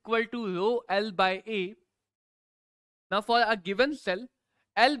is equal to rho L by A. Now for a given cell,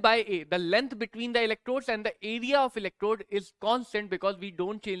 L by A, the length between the electrodes and the area of electrode is constant because we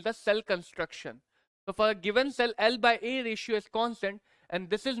don't change the cell construction. So for a given cell, L by A ratio is constant, and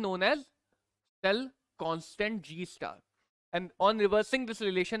this is known as cell constant G star. And on reversing this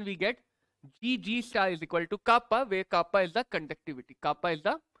relation, we get G star is equal to kappa, where kappa is the conductivity. Kappa is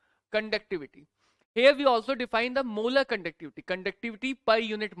the conductivity. Here we also define the molar conductivity, conductivity per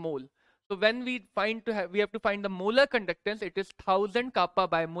unit mole. So when we have to find the molar conductance, it is 1000 kappa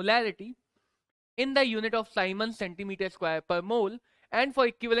by molarity in the unit of Simon centimeter square per mole, and for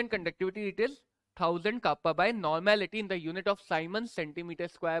equivalent conductivity it is 1000 kappa by normality in the unit of Simon centimeter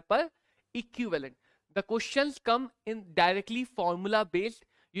square per equivalent. The questions come in directly formula based.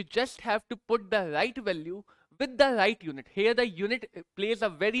 You just have to put the right value with the right unit. Here the unit plays a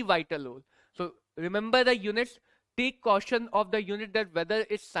very vital role. So remember the units. Take caution of the unit, that whether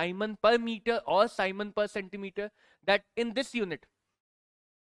it's Simon per meter or Simon per centimeter, that in this unit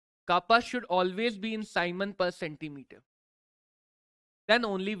kappa should always be in Simon per centimeter. Then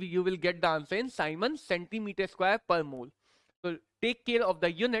only you will get the answer in Simon centimeter square per mole. So take care of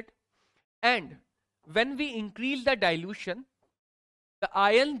the unit. And when we increase the dilution, the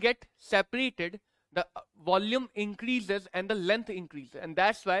ion get separated, the volume increases and the length increases, and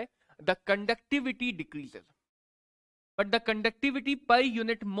that's why the conductivity decreases. But the conductivity per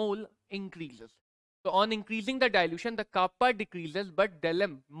unit mole increases. So on increasing the dilution, the kappa decreases, but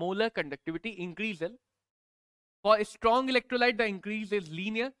delm, molar conductivity, increases. For a strong electrolyte, the increase is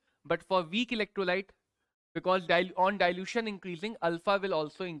linear, but for weak electrolyte, because on dilution increasing, alpha will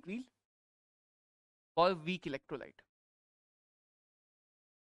also increase for weak electrolyte.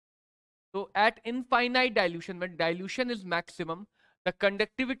 So at infinite dilution, when dilution is maximum, the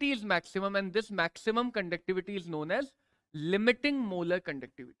conductivity is maximum, and this maximum conductivity is known as limiting molar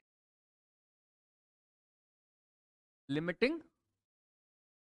conductivity. Limiting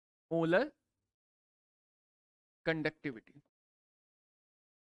molar conductivity.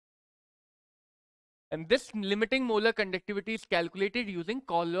 And this limiting molar conductivity is calculated using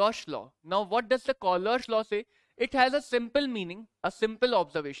Cauchy's law. Now what does the Cauchy's law say? It has a simple meaning, a simple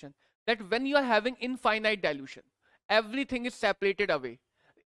observation, that when you are having infinite dilution, everything is separated away.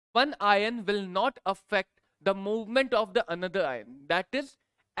 One ion will not affect the movement of the another ion. That is,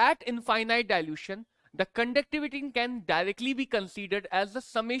 at infinite dilution, the conductivity can directly be considered as the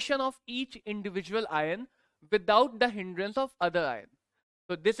summation of each individual ion without the hindrance of other ion.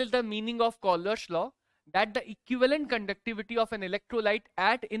 So this is the meaning of Cauchy's law, that the equivalent conductivity of an electrolyte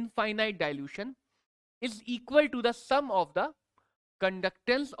at infinite dilution is equal to the sum of the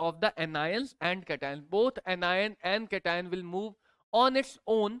conductance of the anions and cations. Both anion and cation will move on its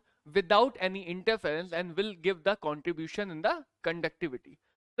own without any interference and will give the contribution in the conductivity.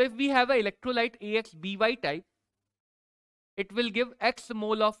 So if we have an electrolyte AXBY type, it will give X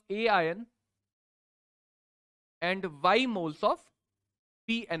mole of A ion and Y moles of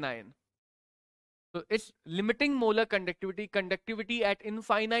P anion. So its limiting molar conductivity, conductivity at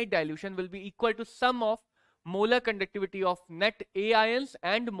infinite dilution, will be equal to sum of molar conductivity of net A ions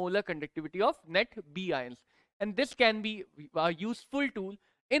and molar conductivity of net B ions. And this can be a useful tool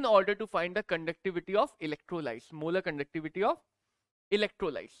in order to find the conductivity of electrolytes, molar conductivity of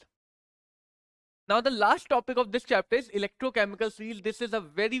electrolytes. Now the last topic of this chapter is electrochemical series. This is a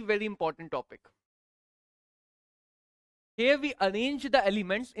very, very important topic. Here we arrange the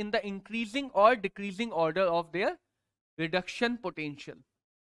elements in the increasing or decreasing order of their reduction potential.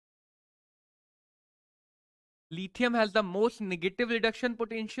 Lithium has the most negative reduction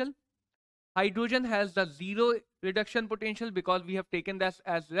potential. Hydrogen has the zero reduction potential because we have taken this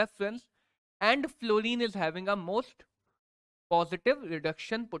as reference. And fluorine is having a most positive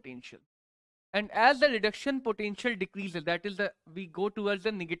reduction potential. And as the reduction potential decreases, that is, we go towards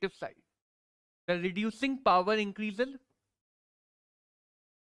the negative side, the reducing power increases,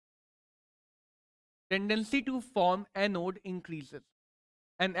 tendency to form anode increases.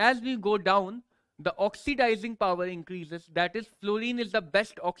 And as we go down, the oxidizing power increases, that is, fluorine is the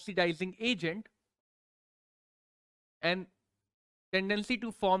best oxidizing agent, and tendency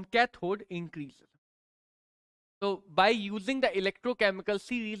to form cathode increases. So by using the electrochemical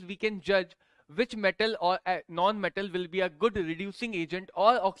series, we can judge which metal or non-metal will be a good reducing agent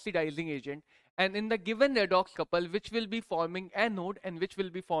or oxidizing agent, and in the given redox couple, which will be forming anode and which will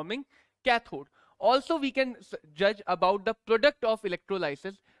be forming cathode. Also, we can judge about the product of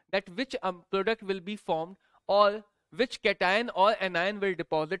electrolysis, that which product will be formed or which cation or anion will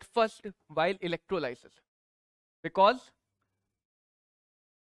deposit first while electrolysis. Because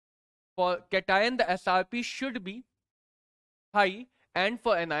for cation, the SRP should be high, and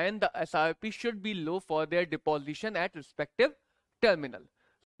for anion, the SRP should be low for their deposition at respective terminal.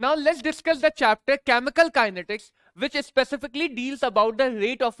 Now let's discuss the chapter Chemical Kinetics, which specifically deals about the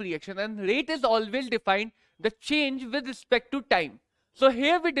rate of reaction, and rate is always defined the change with respect to time. So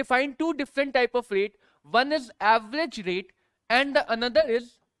here we define two different type of rate. One is average rate and the another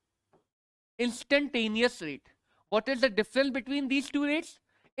is instantaneous rate. What is the difference between these two rates?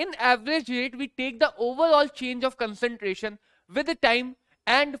 In average rate, we take the overall change of concentration with the time,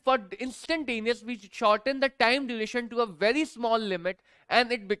 and for instantaneous, we shorten the time duration to a very small limit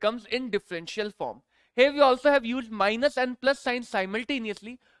and it becomes in differential form. Here we also have used minus and plus sign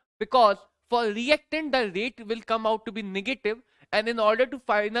simultaneously because for reactant the rate will come out to be negative, and in order to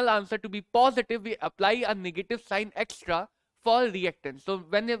final answer to be positive, we apply a negative sign extra for reactant. So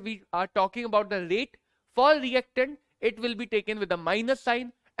when we are talking about the rate for reactant, it will be taken with a minus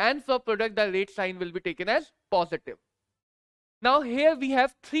sign, and for product the rate sign will be taken as positive. Now here we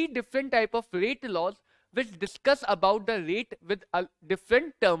have three different type of rate laws which discuss about the rate with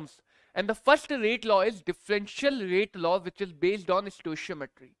different terms. And the first rate law is differential rate law, which is based on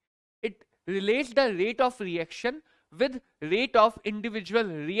stoichiometry. It relates the rate of reaction with rate of individual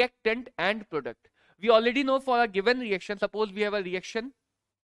reactant and product. We already know for a given reaction, suppose we have a reaction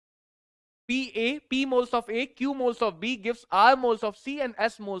PA, P moles of A, Q moles of B gives R moles of C and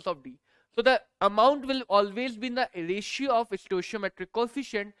S moles of D. So the amount will always be in the ratio of stoichiometric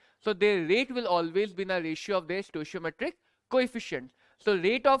coefficient. So their rate will always be in a ratio of their stoichiometric coefficient. So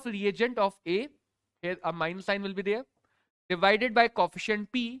rate of reagent of A, here a minus sign will be there, divided by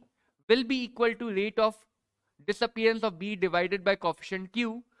coefficient P will be equal to rate of disappearance of B divided by coefficient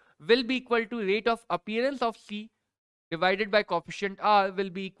Q will be equal to rate of appearance of C divided by coefficient R will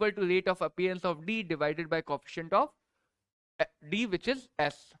be equal to rate of appearance of D divided by coefficient of D, which is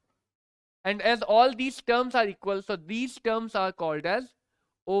S. And as all these terms are equal, so these terms are called as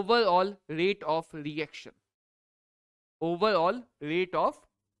overall rate of reaction. Overall rate of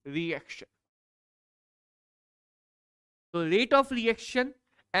reaction. So rate of reaction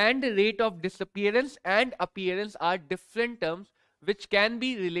and rate of disappearance and appearance are different terms which can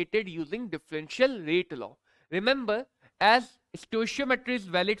be related using differential rate law. Remember, as stoichiometry is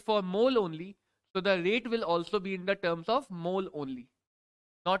valid for mole only, so the rate will also be in the terms of mole only,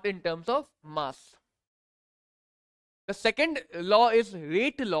 not in terms of mass. The second law is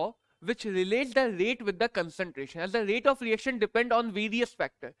rate law, which relates the rate with the concentration. As the rate of reaction depend on various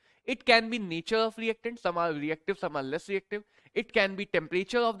factors. It can be nature of reactant, some are reactive, some are less reactive. It can be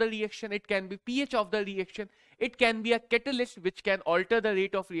temperature of the reaction, it can be pH of the reaction, it can be a catalyst which can alter the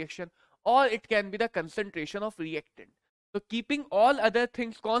rate of reaction, or it can be the concentration of reactant. So keeping all other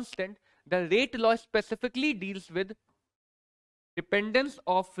things constant, the rate law specifically deals with dependence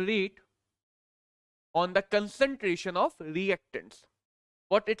of rate on the concentration of reactants.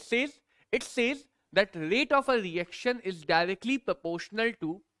 What it says? It says that rate of a reaction is directly proportional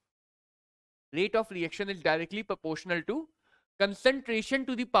to concentration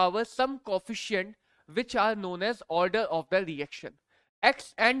to the power some coefficient which are known as order of the reaction.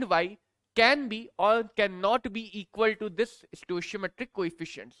 X and Y can be or cannot be equal to this stoichiometric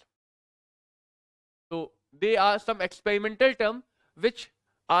coefficients. So they are some experimental terms which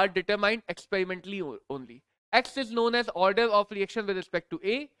are determined experimentally only. X is known as order of reaction with respect to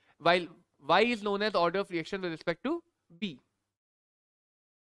A, while Y is known as order of reaction with respect to B.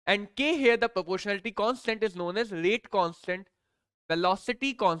 And K here, the proportionality constant, is known as rate constant,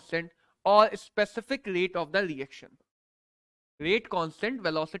 velocity constant, or specific rate of the reaction. Rate constant,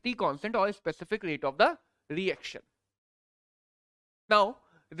 velocity constant, or specific rate of the reaction. Now,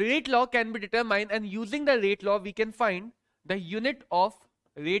 the rate law can be determined, and using the rate law, we can find the unit of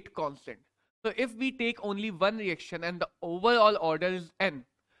rate constant. So if we take only one reaction and the overall order is n,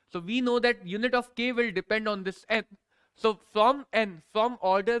 so we know that unit of k will depend on this n. So from n, from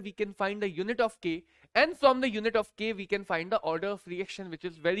order, we can find the unit of k, and from the unit of k, we can find the order of reaction, which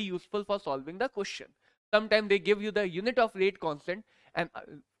is very useful for solving the question. Sometimes they give you the unit of rate constant and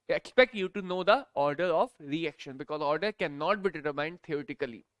expect you to know the order of reaction, because order cannot be determined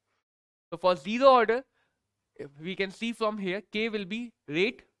theoretically. So for zero order, we can see from here, k will be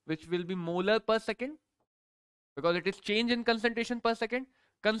rate, which will be molar per second, because it is change in concentration per second.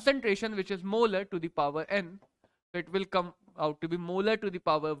 Concentration, which is molar to the power n, so it will come out to be molar to the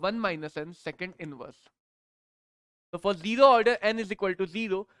power 1 minus n second inverse. So for zero order, n is equal to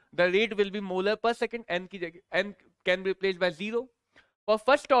 0, the rate will be molar per second, n can be replaced by 0. For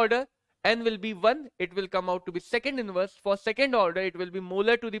first order, n will be 1, it will come out to be second inverse. For second order, it will be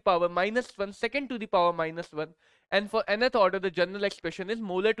molar to the power minus 1, second to the power minus 1. And for nth order, the general expression is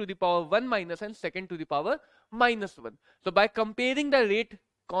molar to the power 1 minus n, second to the power minus 1. So by comparing the rate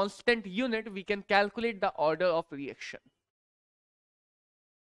constant unit, we can calculate the order of reaction.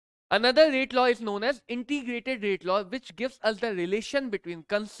 Another rate law is known as integrated rate law, which gives us the relation between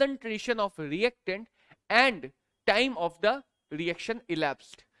concentration of reactant and time of the reaction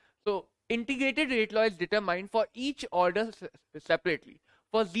elapsed. So integrated rate law is determined for each order separately.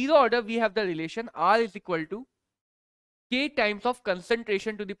 For zero order, we have the relation R is equal to k times of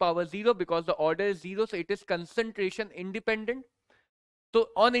concentration to the power 0, because the order is 0, so it is concentration independent. So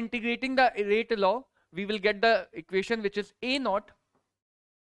on integrating the rate law, we will get the equation which is A naught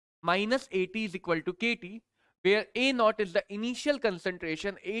minus AT is equal to KT, where A naught is the initial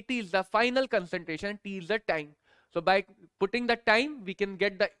concentration, AT is the final concentration, T is the time. So by putting the time, we can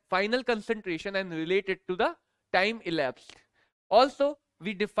get the final concentration and relate it to the time elapsed. Also,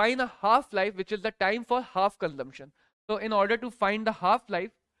 we define a half-life, which is the time for half consumption. So in order to find the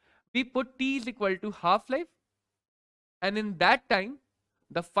half-life, we put T is equal to half-life, and in that time,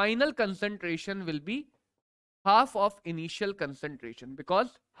 the final concentration will be half of initial concentration,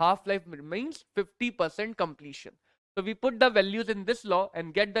 because half-life remains 50% completion. So we put the values in this law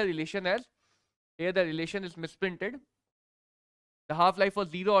and get the relation as, here the relation is misprinted. The half-life for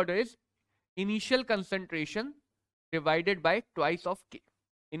zero order is initial concentration divided by twice of k.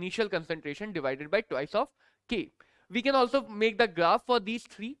 Initial concentration divided by twice of k. We can also make the graph for these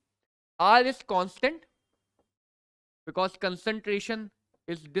three. R is constant, because concentration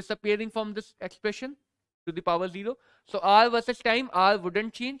is disappearing from this expression to the power 0. So R versus time, R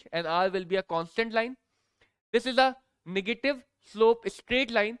wouldn't change and R will be a constant line. This is a negative slope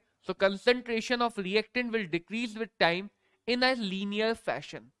straight line. So concentration of reactant will decrease with time in a linear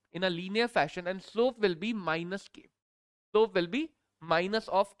fashion. And slope will be minus k. Slope will be minus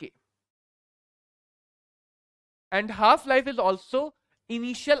of k. And half-life is also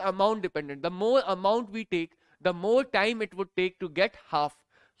initial amount dependent. The more amount we take, the more time it would take to get half.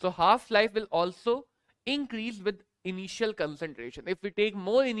 So half-life will also increase with initial concentration. If we take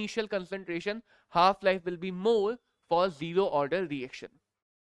more initial concentration, half-life will be more for zero order reaction.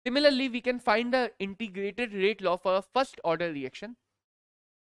 Similarly, we can find the integrated rate law for a first order reaction.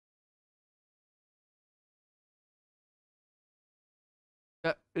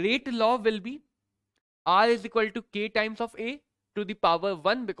 The rate law will be R is equal to k times of A to the power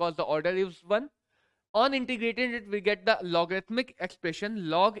 1, because the order is 1. On integrating it, we get the logarithmic expression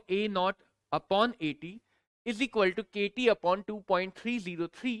log A naught upon AT is equal to KT upon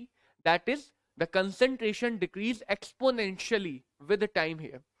 2.303. That is, the concentration decrease exponentially with the time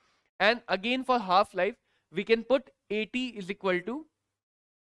here. And again for half-life, we can put AT is equal to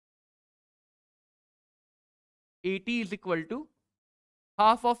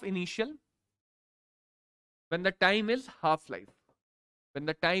half of initial when the time is half-life.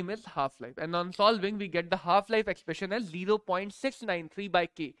 And on solving, we get the half-life expression as 0.693 by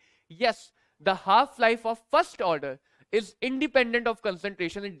K. Yes, the half-life of first order is independent of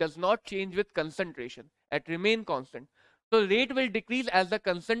concentration. It does not change with concentration. It remains constant. So rate will decrease as the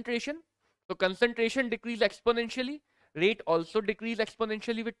concentration. So concentration decrease exponentially. Rate also decrease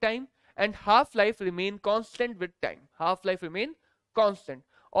exponentially with time. And half-life remain constant with time.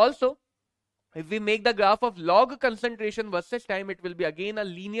 Also, if we make the graph of log concentration versus time, it will be again a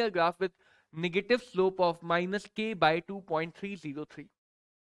linear graph with negative slope of minus k by 2.303.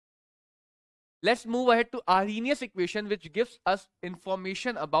 Let's move ahead to Arrhenius equation, which gives us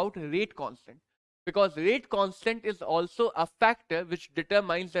information about rate constant. Because rate constant is also a factor which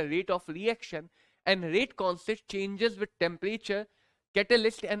determines the rate of reaction, and rate constant changes with temperature,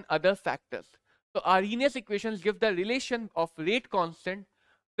 catalyst and other factors. So Arrhenius equations give the relation of rate constant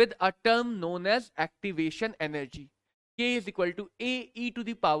with a term known as activation energy. K is equal to A e to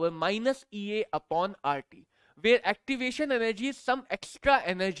the power minus EA upon RT, where activation energy is some extra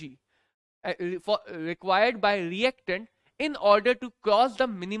energy required by reactant in order to cross the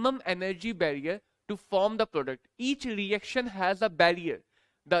minimum energy barrier to form the product. Each reaction has a barrier.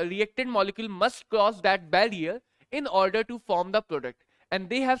 The reactant molecule must cross that barrier in order to form the product, and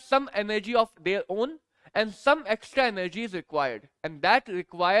they have some energy of their own and some extra energy is required, and that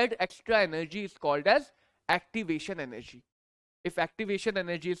required extra energy is called as activation energy. If activation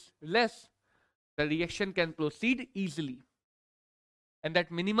energy is less, the reaction can proceed easily, and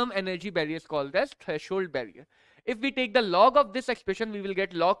that minimum energy barrier is called as threshold barrier. If we take the log of this expression, we will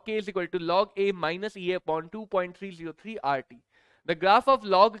get log K is equal to log A minus EA upon 2.303 RT. The graph of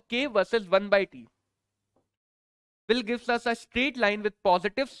log K versus 1 by T will gives us a straight line with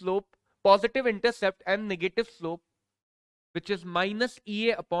positive slope, positive intercept and negative slope, which is minus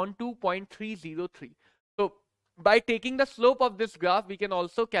EA upon 2.303. So by taking the slope of this graph, we can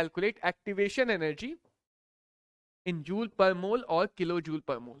also calculate activation energy in joule per mole or kilojoule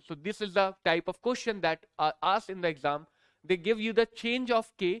per mole. So this is the type of question that are asked in the exam. They give you the change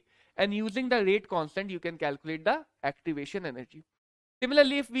of K, and using the rate constant you can calculate the activation energy.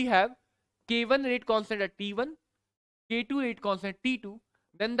 Similarly, if we have K1 rate constant at T1, K2 rate constant at T2,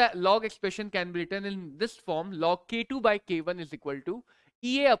 then the log expression can be written in this form: log K2 by K1 is equal to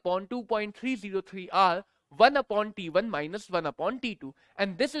EA upon 2.303 R 1 upon T1 minus 1 upon T2.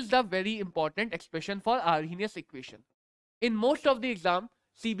 And this is the very important expression for Arrhenius equation. In most of the exam,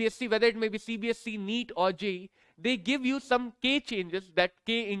 CBSE, whether it may be CBSE, NEET or JEE, they give you some K changes, that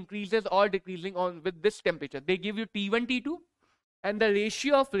K increases or decreasing on with this temperature. They give you T1, T2 and the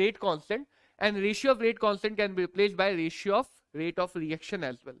ratio of rate constant, and ratio of rate constant can be replaced by ratio of rate of reaction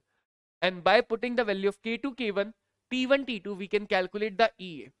as well. And by putting the value of K2, K1, T1, T2, we can calculate the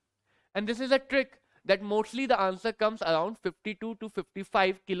EA. And this is a trick that mostly the answer comes around 52 to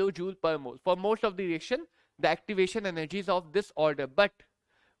 55 kilojoule per mole. For most of the reaction, the activation energy is of this order, but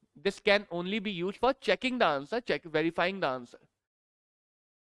this can only be used for checking the answer, verifying the answer.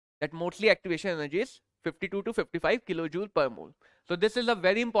 That mostly activation energy is 52 to 55 kilojoule per mole. So this is a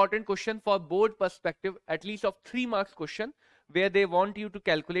very important question for board perspective, at least of 3 marks question, where they want you to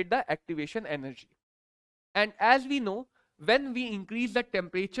calculate the activation energy. And as we know, when we increase the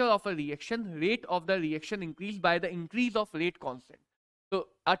temperature of a reaction, rate of the reaction increase by the increase of rate constant. So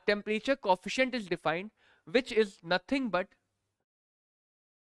a temperature coefficient is defined, which is nothing but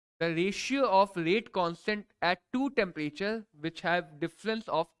the ratio of rate constant at two temperatures which have difference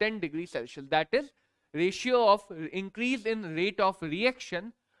of 10 degrees Celsius. That is ratio of increase in rate of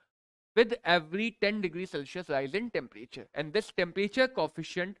reaction with every 10 degrees Celsius rise in temperature. And this temperature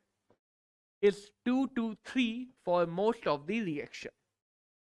coefficient is 2 to 3 for most of the reaction,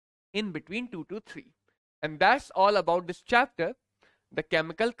 in between 2 to 3. And that's all about this chapter, the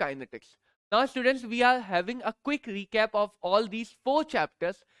chemical kinetics. Now students, we are having a quick recap of all these 4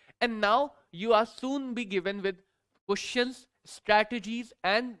 chapters, and now you are soon be given with questions, strategies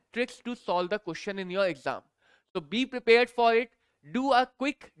and tricks to solve the question in your exam. So be prepared for it, do a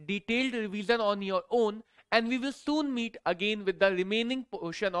quick detailed revision on your own, and we will soon meet again with the remaining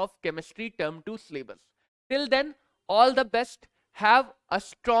portion of chemistry term 2 syllabus. Till then, all the best, have a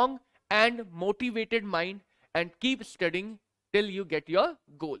strong and motivated mind, and keep studying till you get your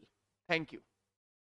goal. Thank you.